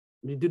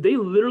 I mean, dude, they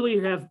literally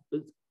have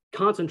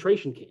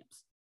concentration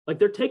camps. Like,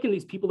 they're taking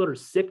these people that are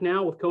sick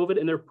now with COVID,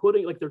 and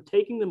they're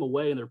taking them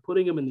away, and they're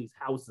putting them in these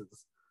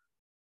houses,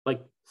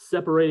 like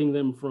separating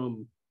them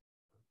from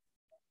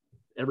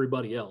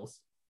everybody else.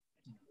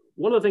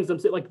 One of the things I'm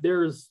saying, like,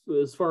 there's,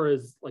 as far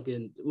as like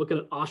in looking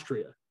at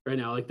Austria right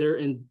now, like they're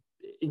in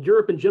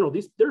Europe in general,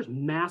 there's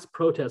mass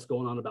protests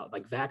going on about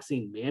like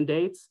vaccine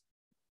mandates.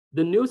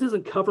 The news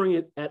isn't covering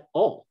it at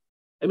all.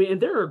 I mean,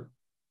 and there are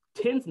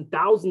tens and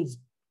thousands,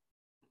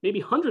 maybe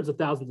hundreds of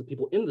thousands of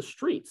people in the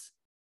streets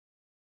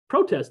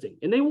protesting,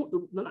 and they're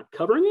not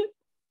covering it.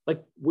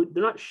 Like,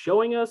 they're not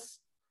showing us.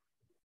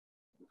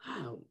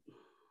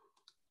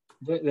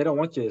 They don't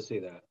want you to see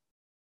that.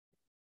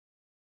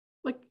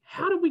 Like,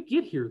 how did we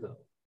get here, though?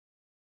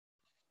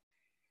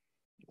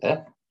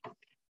 Yeah.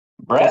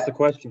 Brett? That's the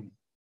question.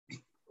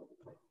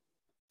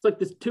 It's like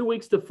this 2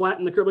 weeks to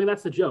flatten the curve. I mean,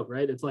 that's the joke,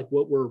 right? It's like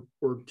what we're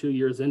 2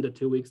 years into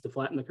 2 weeks to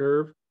flatten the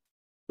curve.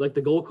 Like,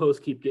 the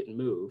goalposts keep getting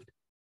moved.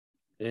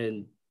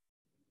 And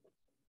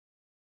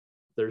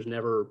there's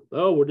never,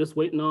 we're just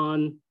waiting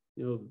on,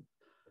 we don't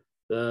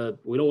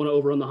want to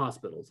overrun the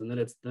hospitals. And then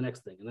it's the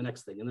next thing, and the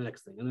next thing, and the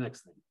next thing, and the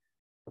next thing.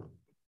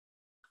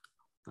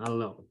 I don't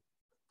know.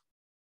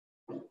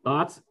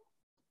 Thoughts?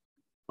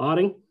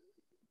 Otting?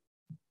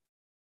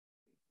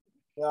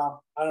 Yeah,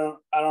 I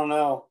don't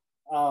know.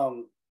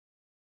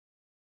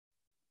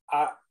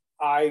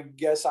 I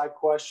guess I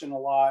question a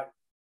lot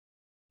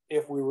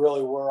if we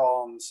really were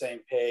all on the same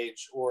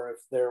page, or if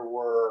there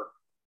were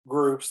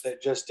groups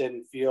that just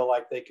didn't feel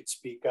like they could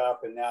speak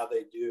up, and now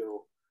they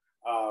do.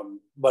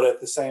 But at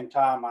the same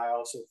time, I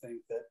also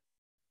think that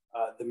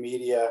the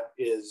media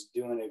is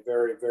doing a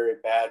very, very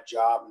bad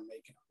job in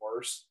making it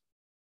worse.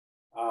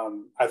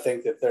 I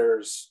think that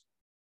there's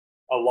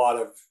a lot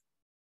of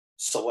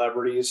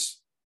celebrities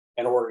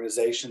and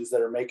organizations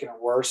that are making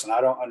it worse, and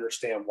I don't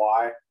understand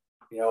why.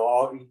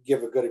 I'll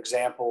give a good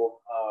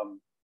example.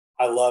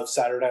 I love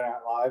Saturday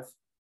Night Live,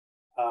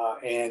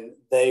 and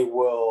they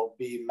will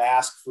be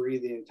mask free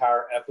the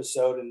entire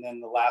episode, and then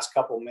the last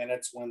couple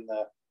minutes, when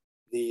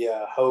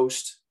the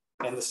host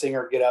and the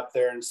singer get up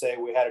there and say,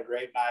 "We had a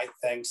great night,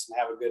 thanks, and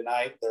have a good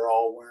night," they're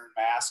all wearing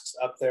masks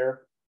up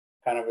there,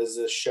 kind of as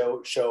a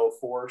show of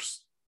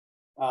force.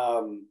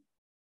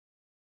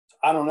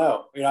 I don't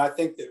know. I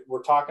think that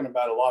we're talking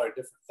about a lot of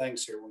different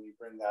things here when you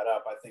bring that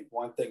up. I think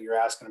one thing you're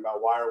asking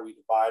about, why are we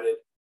divided?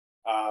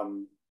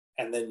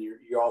 And then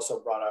you also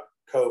brought up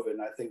COVID.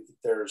 And I think that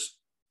there's,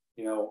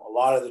 a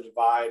lot of the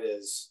divide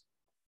is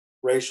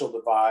racial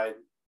divide.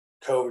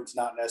 COVID's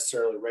not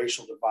necessarily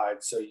racial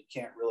divide. So you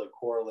can't really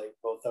correlate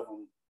both of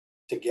them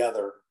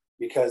together,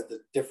 because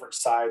the different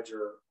sides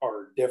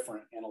are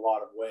different in a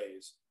lot of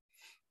ways.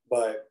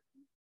 But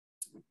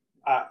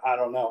I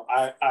don't know.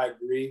 I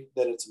agree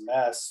that it's a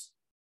mess.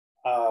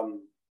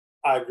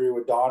 I agree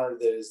with Donner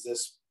that is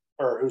this,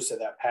 or who said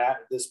that,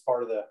 Pat, this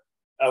part of the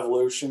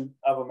evolution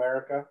of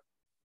America.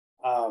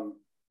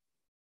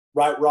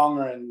 Right, wrong,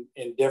 or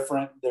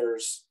indifferent,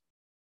 there's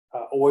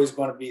always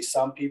going to be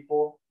some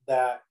people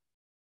that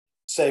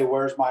say,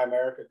 "Where's my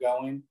America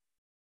going?"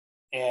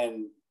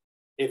 And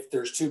if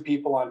there's two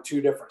people on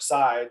two different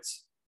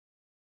sides,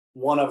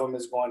 one of them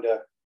is going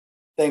to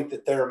think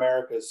that their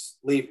America's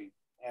leaving.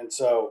 And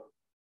so,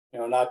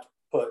 not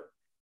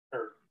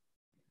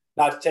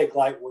to take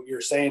light what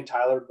you're saying,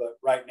 Tyler, but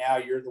right now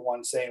you're the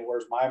one saying,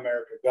 "Where's my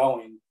America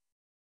going?"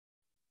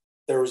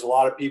 There was a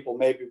lot of people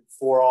maybe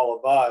before all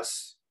of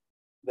us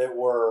that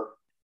were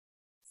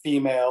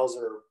females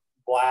or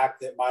black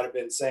that might have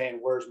been saying,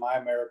 "Where's my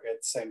America?"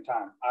 at the same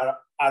time.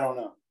 I don't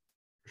know.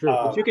 Sure,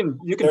 but you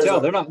can tell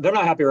they're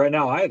not happy right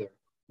now either.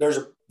 There's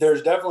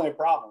definitely a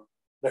problem.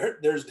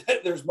 There's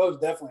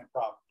most definitely a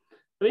problem.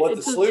 I mean, what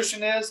the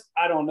solution is,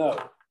 I don't know.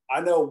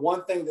 I know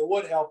one thing that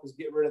would help is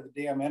get rid of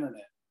the damn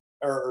internet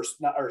or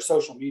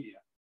social media.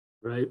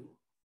 Right.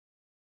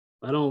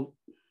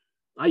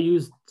 I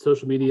use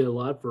social media a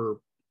lot for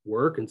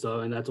work, and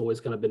so that's always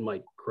kind of been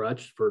my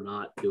crutch for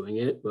not doing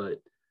it.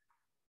 But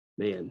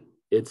man,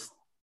 it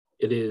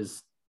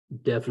is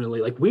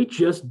definitely like we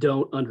just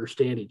don't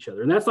understand each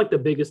other, and that's like the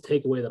biggest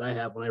takeaway that I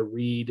have when I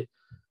read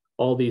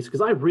all these, because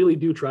I really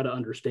do try to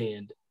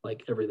understand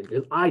like everything,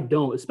 because I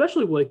don't,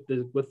 especially with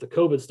the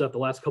COVID stuff the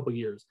last couple of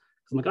years.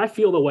 I'm like, I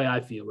feel the way I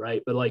feel,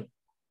 right? But like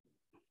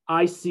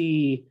I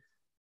see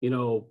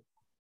a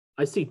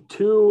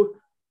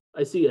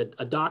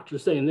doctor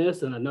saying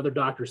this and another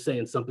doctor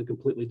saying something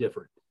completely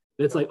different.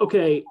 And it's like,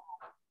 okay,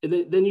 and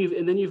then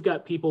you've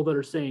got people that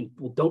are saying,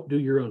 well, don't do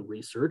your own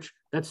research.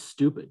 That's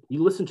stupid.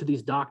 You listen to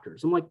these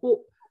doctors. I'm like,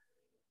 well,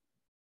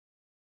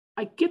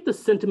 I get the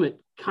sentiment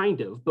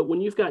kind of, but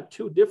when you've got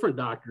two different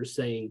doctors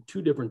saying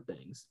two different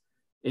things,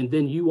 and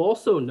then you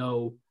also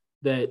know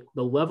that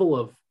the level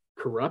of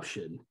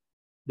corruption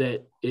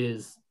that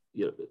is,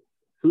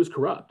 who's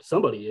corrupt?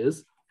 Somebody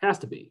has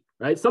to be,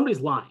 right? Somebody's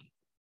lying.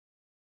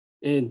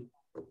 And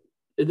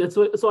that's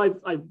what, so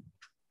I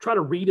try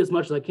to read as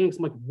much as I can. Cause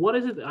I'm like, what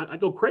is it? I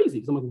go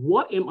crazy. Cause I'm like,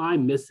 what am I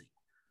missing?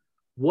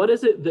 What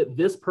is it that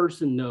this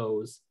person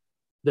knows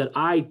that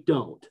I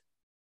don't?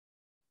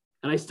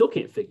 And I still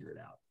can't figure it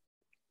out.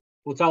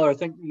 Well, Tyler, I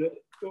think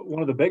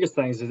one of the biggest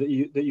things is that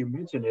you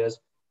mentioned is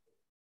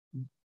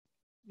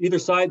either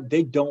side,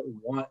 they don't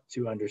want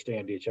to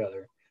understand each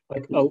other.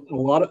 Like a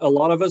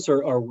lot of us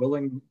are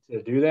willing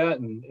to do that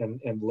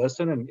and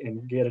listen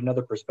and get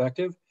another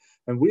perspective.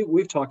 And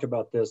we've talked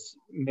about this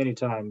many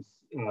times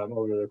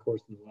over the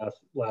course of the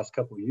last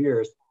couple of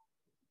years.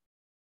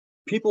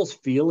 People's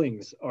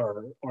feelings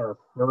are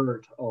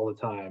hurt all the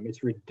time.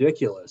 It's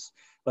ridiculous.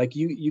 Like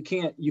you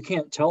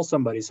can't tell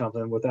somebody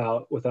something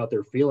without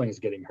their feelings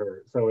getting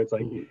hurt. So it's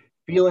like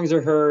feelings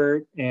are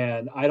hurt,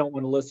 and I don't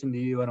want to listen to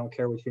you. I don't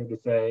care what you have to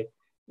say.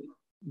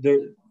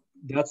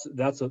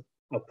 That's a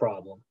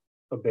problem,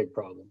 a big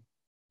problem.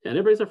 And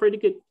everybody's afraid to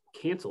get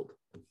canceled,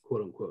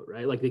 quote unquote,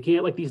 right? Like they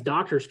can't, like these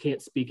doctors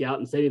can't speak out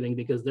and say anything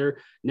because they're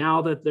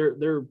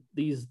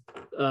these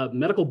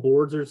medical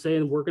boards are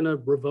saying we're going to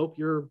revoke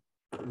your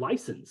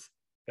license.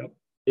 Yep.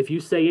 If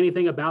you say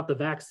anything about the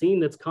vaccine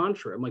that's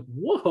contrary. I'm like,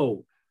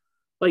 whoa,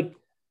 like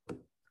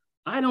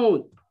I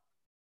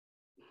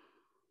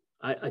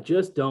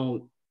just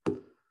don't,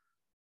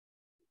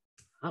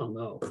 I don't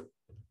know.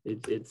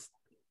 It's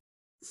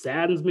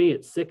saddens me.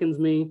 It sickens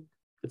me.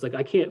 It's like,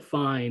 I can't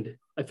find,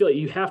 I feel like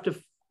you have to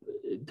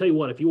tell you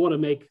what, if you want to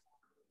make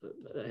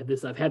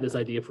this, I've had this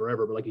idea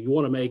forever, but like, if you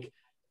want to make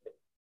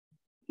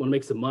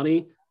some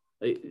money,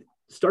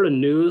 start a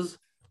news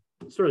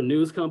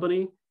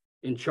company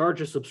and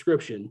charge a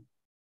subscription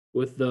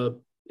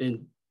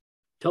and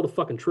tell the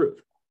fucking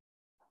truth.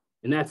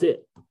 And that's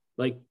it.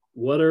 Like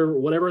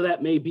whatever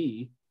that may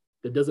be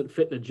that doesn't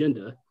fit an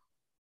agenda,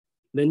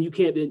 then you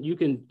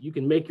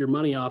can make your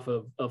money off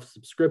of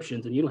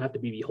subscriptions, and you don't have to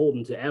be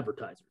beholden to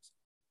advertisers.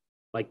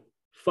 Like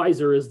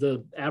Pfizer is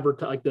the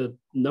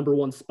number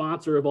one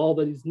sponsor of all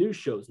these news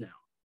shows now.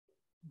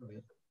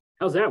 Right.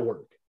 How's that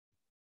work?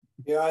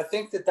 Yeah, I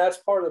think that's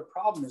part of the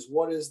problem is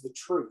what is the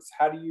truth?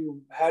 How do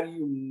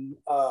you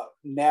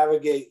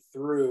navigate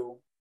through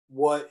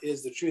what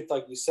is the truth?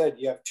 Like you said,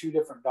 you have two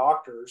different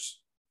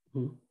doctors.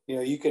 Mm-hmm.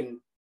 You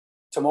can,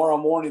 tomorrow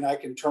morning, I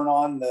can turn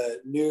on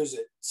the news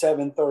at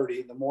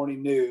 7:30, the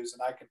morning news,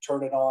 and I can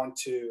turn it on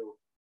to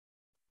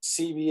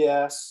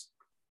CBS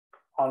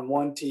on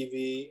one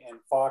TV and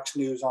Fox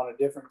News on a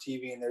different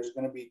TV. And there's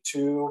going to be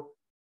two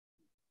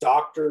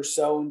doctors,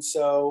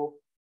 so-and-so,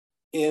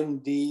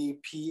 MD,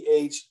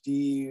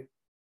 PhD,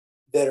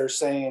 that are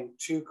saying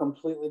two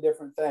completely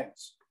different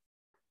things.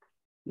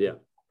 Yeah.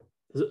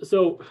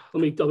 So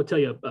I'll tell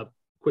you a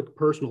quick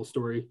personal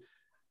story.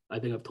 I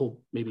think I've told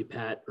maybe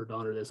Pat or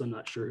Donner this, I'm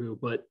not sure who,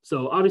 but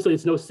so obviously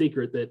it's no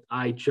secret that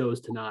I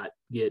chose to not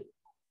get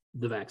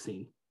the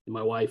vaccine, and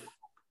my wife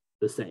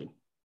the same.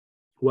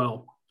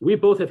 Well, we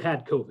both have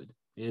had COVID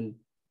and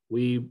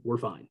we were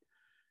fine.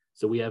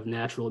 So we have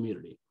natural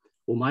immunity.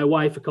 Well, my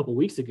wife a couple of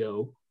weeks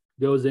ago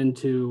goes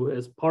into,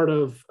 as part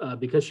of,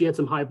 because she had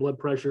some high blood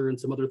pressure and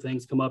some other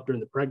things come up during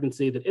the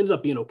pregnancy that ended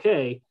up being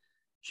okay,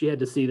 she had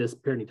to see this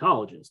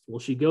perinatologist. Well,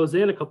 she goes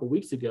in a couple of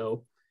weeks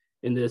ago,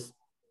 and this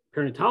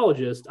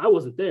perinatologist, I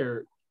wasn't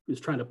there,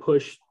 was trying to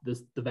push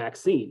the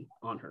vaccine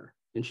on her.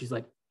 And she's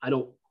like, I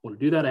don't want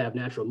to do that. I have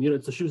natural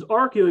immunity. So she was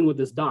arguing with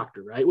this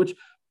doctor, right? Which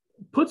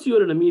puts you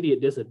at an immediate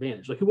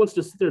disadvantage. Like, who wants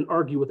to sit there and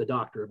argue with a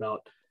doctor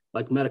about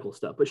like medical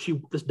stuff? But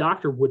this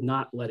doctor would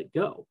not let it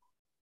go.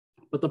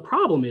 But the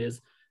problem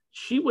is,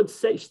 she would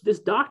say, this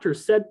doctor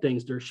said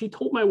things to her. She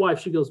told my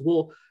wife, she goes,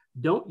 well,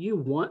 don't you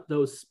want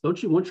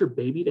your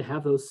baby to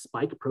have those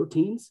spike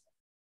proteins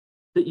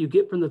that you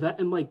get from the vet?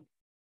 And like,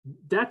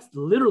 that's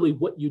literally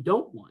what you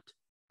don't want.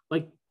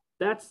 Like,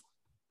 that's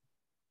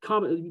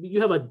common.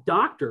 You have a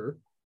doctor,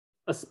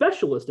 a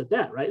specialist at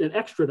that, right? An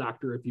extra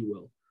doctor, if you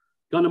will,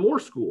 gone to more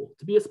school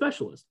to be a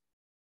specialist,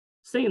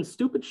 saying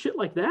stupid shit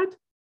like that.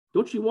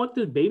 Don't you want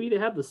the baby to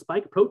have the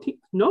spike protein?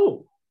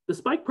 No, the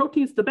spike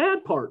protein's the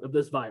bad part of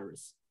this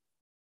virus.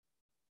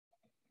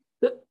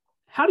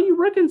 How do you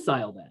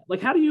reconcile that?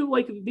 Like, how do you,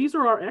 like, these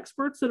are our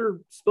experts that are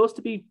supposed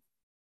to be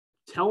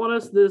telling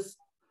us this.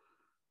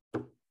 I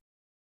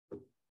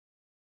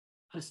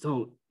just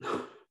don't,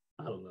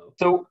 I don't know.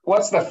 So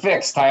what's the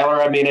fix,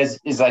 Tyler? I mean, as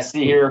I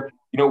see here,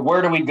 you know,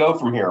 where do we go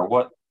from here?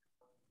 What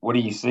do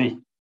you see?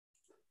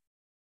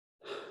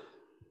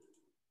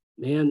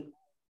 Man,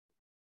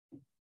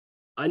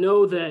 I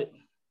know that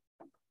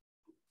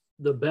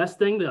the best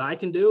thing that I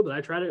can do, that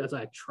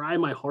I try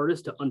my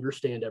hardest to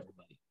understand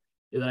everybody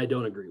that I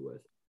don't agree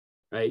with,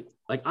 right?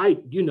 Like,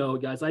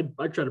 guys, I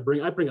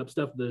bring up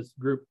stuff in this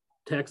group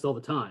text all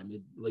the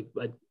time.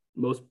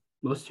 Most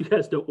of you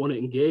guys don't want to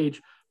engage,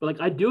 but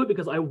like, I do it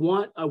because I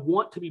want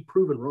to be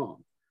proven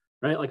wrong,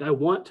 right? Like, I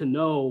want to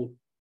know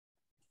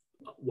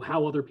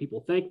how other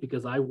people think,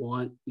 because I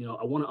want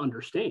to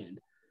understand.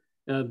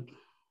 And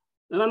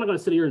I'm not going to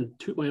sit here and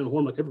toot my own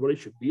horn like everybody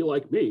should be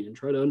like me and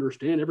try to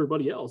understand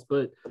everybody else,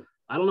 but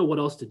I don't know what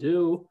else to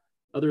do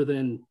other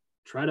than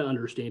try to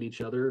understand each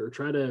other, or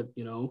try to,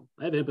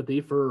 I have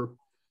empathy for,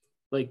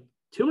 like,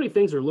 too many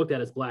things are looked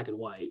at as black and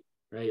white,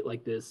 right?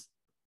 Like this,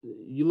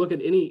 you look at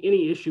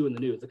any issue in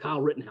the news, the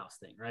Kyle Rittenhouse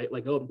thing, right?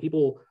 Like, oh,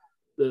 people,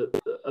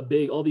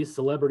 all these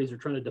celebrities are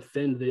trying to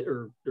defend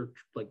or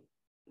like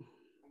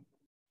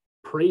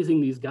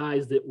praising these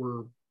guys that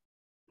were,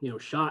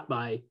 shot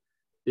by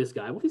this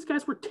guy. Well, these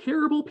guys were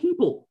terrible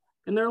people,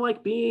 and they're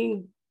like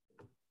being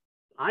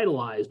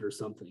idolized or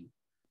something.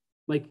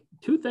 Like,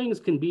 two things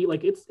can be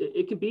like,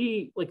 it could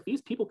be like,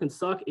 these people can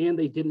suck and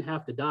they didn't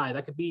have to die.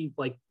 That could be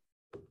like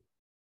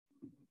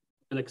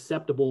an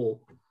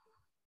acceptable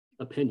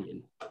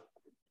opinion,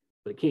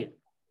 but it can't.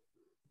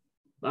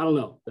 I don't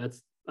know. I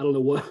don't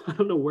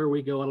know where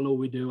we go. I don't know what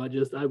we do.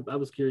 I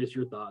was curious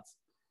your thoughts.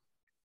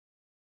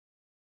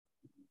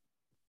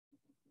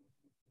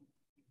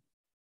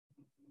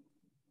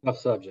 Tough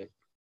subject.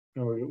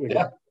 We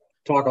can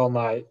talk all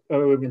night. I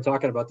mean, we've been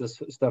talking about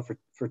this stuff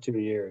for 2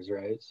 years,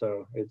 right?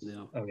 So it's,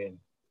 I mean.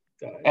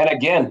 And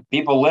again,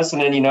 people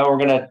listening, we're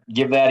going to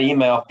give that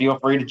email. Feel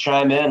free to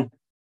chime in.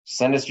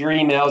 Send us your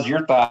emails,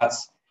 your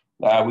thoughts.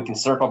 We can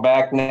circle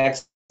back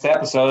next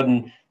episode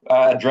and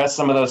address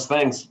some of those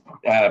things.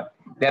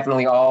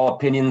 Definitely all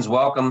opinions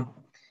welcome,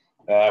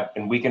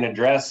 and we can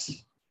address.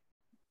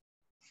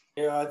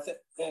 Yeah,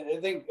 I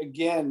think,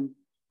 again,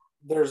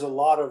 there's a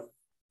lot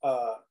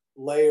of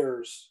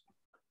layers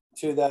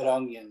to that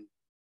onion.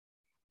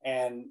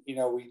 And,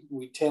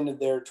 we tended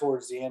there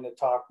towards the end to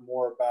talk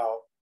more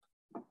about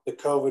the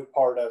COVID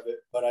part of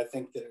it, but I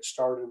think that it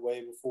started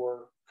way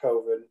before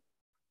COVID.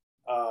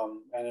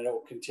 And it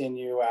will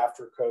continue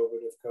after COVID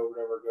if COVID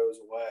ever goes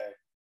away.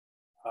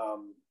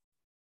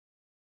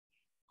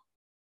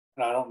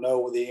 And I don't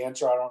know the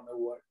answer. I don't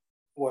know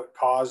what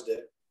caused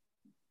it.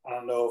 I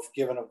don't know if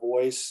giving a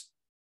voice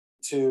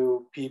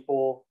to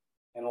people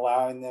and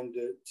allowing them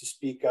to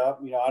speak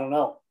up, I don't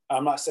know.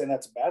 I'm not saying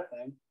that's a bad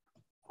thing.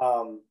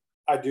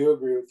 I do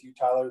agree with you,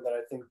 Tyler, that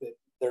I think that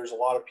there's a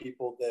lot of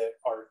people that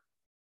are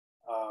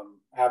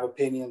have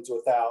opinions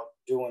without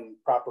doing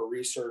proper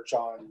research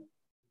on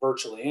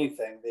virtually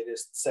anything. They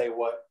just say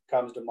what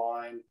comes to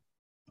mind,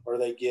 or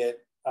they get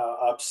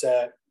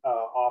upset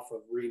off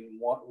of reading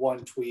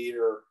one tweet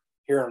or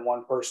hearing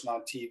one person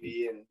on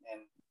TV and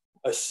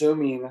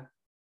assuming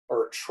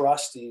or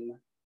trusting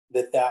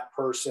that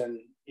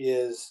person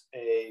is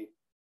a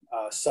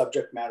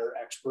subject matter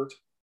expert.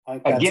 I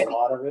think that's a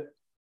lot of it.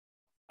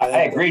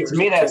 I agree. To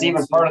me, that's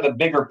even part of the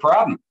bigger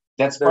problem.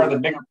 That's part of the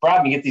bigger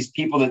problem. You get these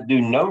people that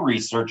do no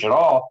research at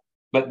all,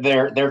 but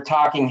they're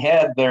talking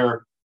head,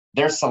 their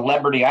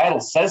celebrity idol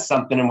says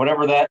something, and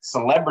whatever that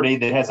celebrity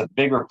that has a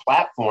bigger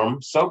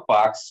platform,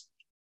 soapbox,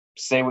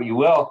 say what you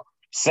will,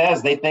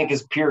 says, they think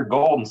is pure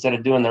gold instead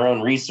of doing their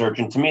own research.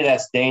 And to me,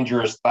 that's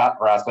dangerous thought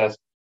process,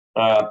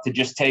 to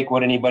just take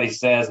what anybody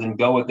says and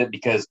go with it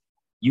because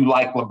you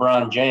like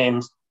LeBron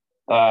James.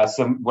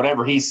 So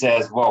whatever he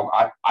says, well,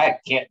 I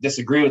can't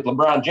disagree with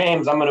LeBron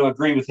James. I'm going to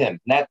agree with him.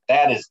 And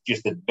that is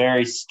just a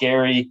very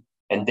scary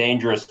and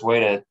dangerous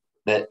way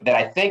that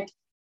I think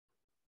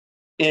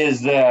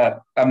is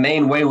a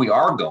main way we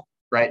are going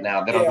right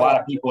now, that a lot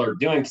of people are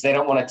doing because they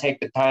don't want to take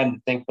the time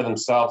to think for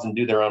themselves and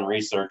do their own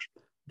research. I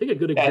think a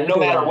good example,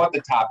 no matter what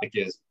the topic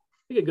is.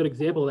 I think a good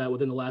example of that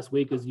within the last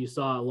week is you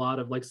saw a lot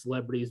of like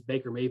celebrities.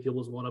 Baker Mayfield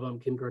was one of them,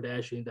 Kim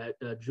Kardashian,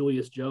 that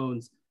Julius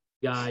Jones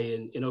guy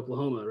in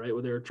Oklahoma, right,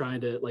 where they were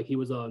trying to, like, he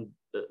was on,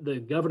 the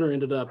governor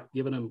ended up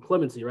giving him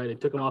clemency, right? They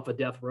took him off a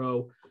death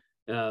row.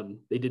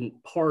 They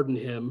didn't pardon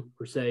him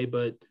per se,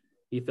 but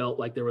he felt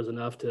like there was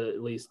enough to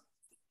at least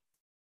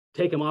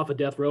take him off a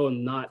death row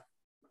and not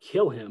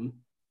kill him.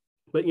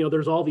 But,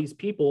 there's all these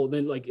people,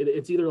 then like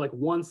it's either like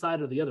one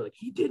side or the other, like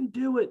he didn't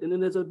do it. And then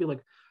there's be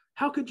like,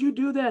 how could you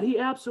do that? He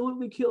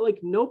absolutely killed, like,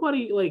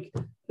 nobody, like,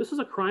 this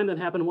was a crime that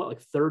happened, what, like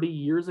 30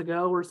 years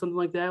ago or something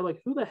like that?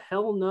 Like, who the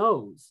hell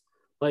knows?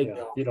 Like,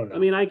 Yeah, you don't know. I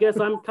mean, I guess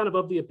I'm kind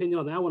of the opinion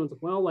on that one. It's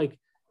like, well, like,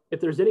 if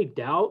there's any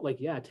doubt, like,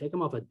 yeah, take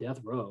him off a death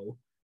row.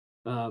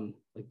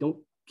 Like, don't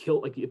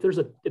kill, like, if there's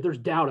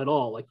doubt at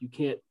all, like, you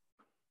can't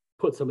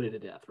put somebody to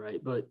death,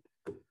 right? But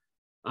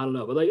I don't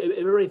know. But like,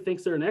 everybody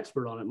thinks they're an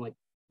expert on it. I'm like,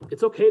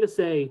 it's okay to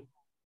say,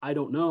 I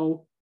don't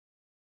know.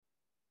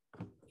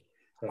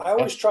 I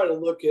always try to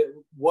look at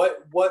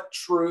what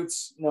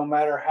truths, no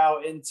matter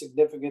how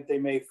insignificant they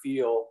may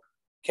feel,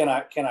 can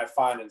I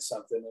find in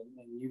something.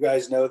 And you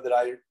guys know that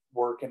I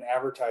work in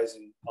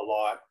advertising a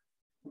lot,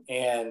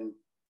 and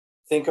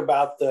think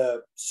about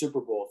the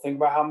Super Bowl. Think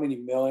about how many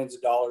millions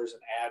of dollars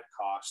an ad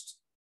cost.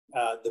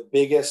 The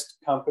biggest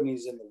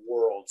companies in the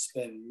world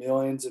spend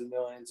millions and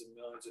millions and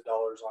millions of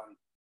dollars on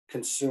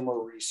consumer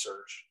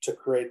research to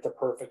create the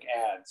perfect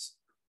ads.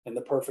 And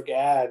the perfect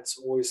ads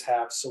always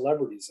have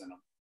celebrities in them.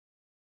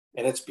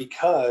 And it's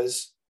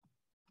because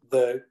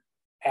the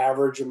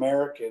average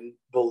American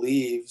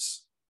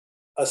believes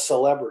a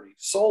celebrity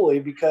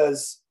solely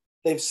because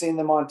they've seen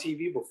them on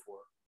TV before,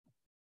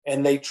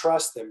 and they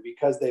trust them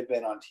because they've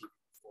been on TV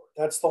before.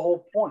 That's the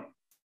whole point.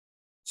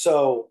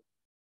 So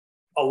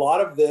a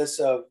lot of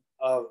this of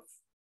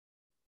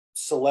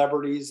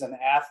celebrities and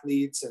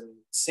athletes and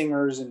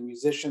singers and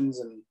musicians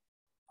and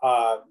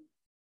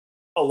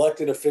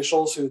elected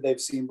officials who they've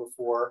seen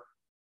before,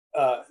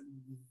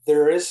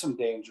 there is some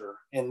danger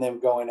in them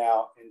going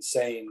out and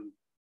saying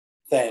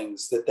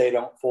things that they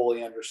don't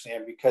fully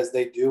understand, because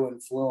they do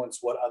influence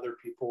what other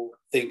people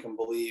think and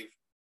believe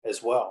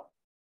as well.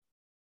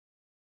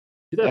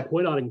 That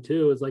point on it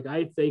too is like,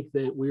 I think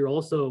that we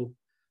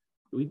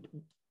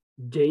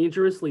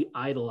dangerously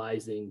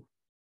idolizing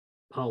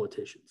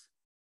politicians.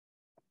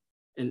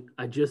 And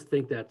I just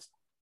think that's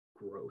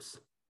gross.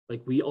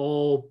 Like, we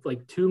all,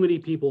 like, too many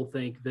people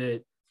think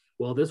that,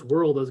 well, this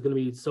world is going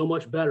to be so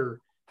much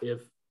better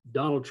if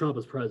Donald Trump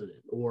is president,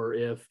 or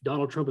if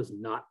Donald Trump is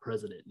not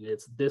president, and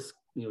it's this,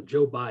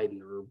 Joe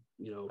Biden, or,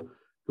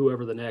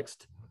 whoever the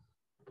next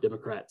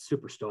Democrat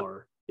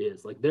superstar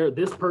is. Like,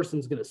 this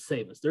person's going to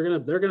save us. They're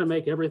going to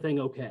make everything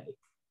okay.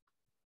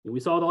 And we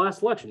saw the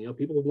last election,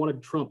 people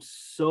wanted Trump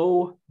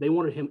they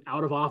wanted him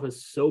out of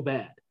office so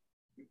bad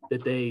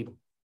that they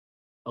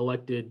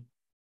elected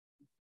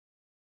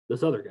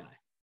this other guy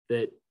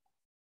that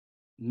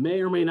may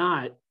or may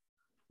not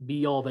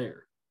be all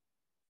there.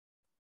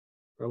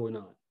 Probably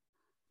not.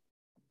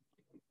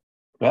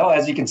 Well,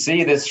 as you can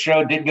see, this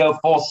show did go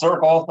full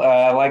circle.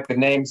 Like the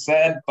name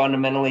said,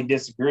 fundamentally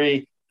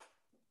disagree.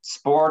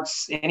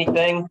 Sports,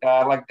 anything.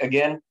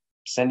 Again,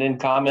 send in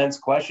comments,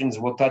 questions.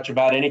 We'll touch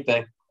about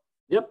anything.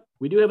 Yep.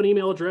 We do have an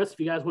email address if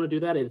you guys want to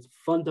do that. It's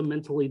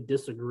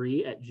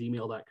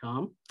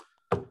fundamentallydisagree@gmail.com.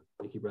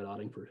 Thank you, Brett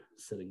Otting, for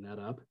setting that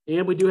up.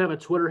 And we do have a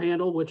Twitter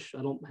handle, which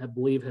I don't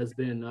believe has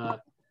been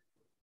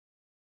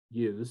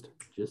used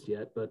just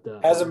yet, but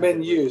hasn't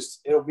been used.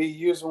 It'll be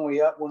used when we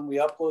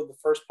upload the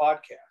first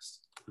podcast.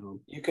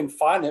 You can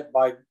find it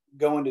by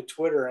going to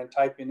Twitter and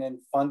typing in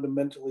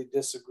 "Fundamentally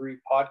Disagree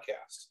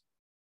Podcast."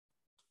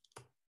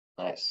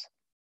 Nice.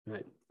 All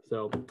right.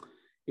 So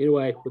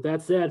anyway, with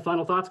that said,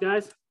 final thoughts,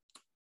 guys.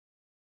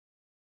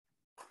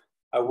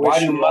 I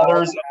wish you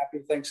mothers all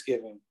happy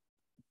Thanksgiving.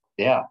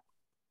 Yeah.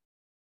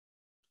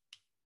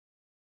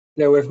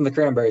 Stay away from the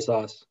cranberry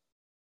sauce.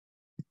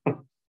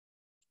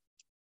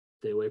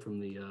 Stay away from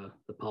the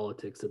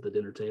politics at the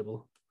dinner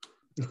table.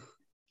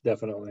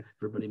 Definitely.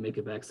 Everybody make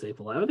it back safe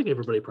alive. I think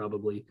everybody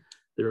probably,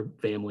 their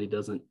family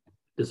doesn't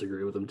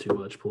disagree with them too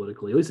much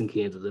politically. At least in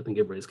Kansas, I think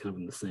everybody's kind of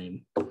in the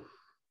same.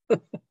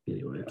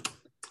 Anyway.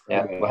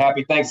 Yeah. Well,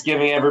 happy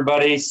Thanksgiving,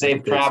 everybody.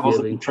 Safe travels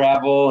if you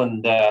travel,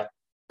 and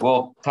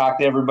we'll talk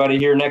to everybody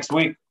here next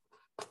week.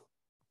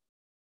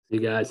 See you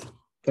guys.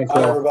 Thanks,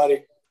 bye,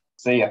 everybody.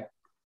 See ya.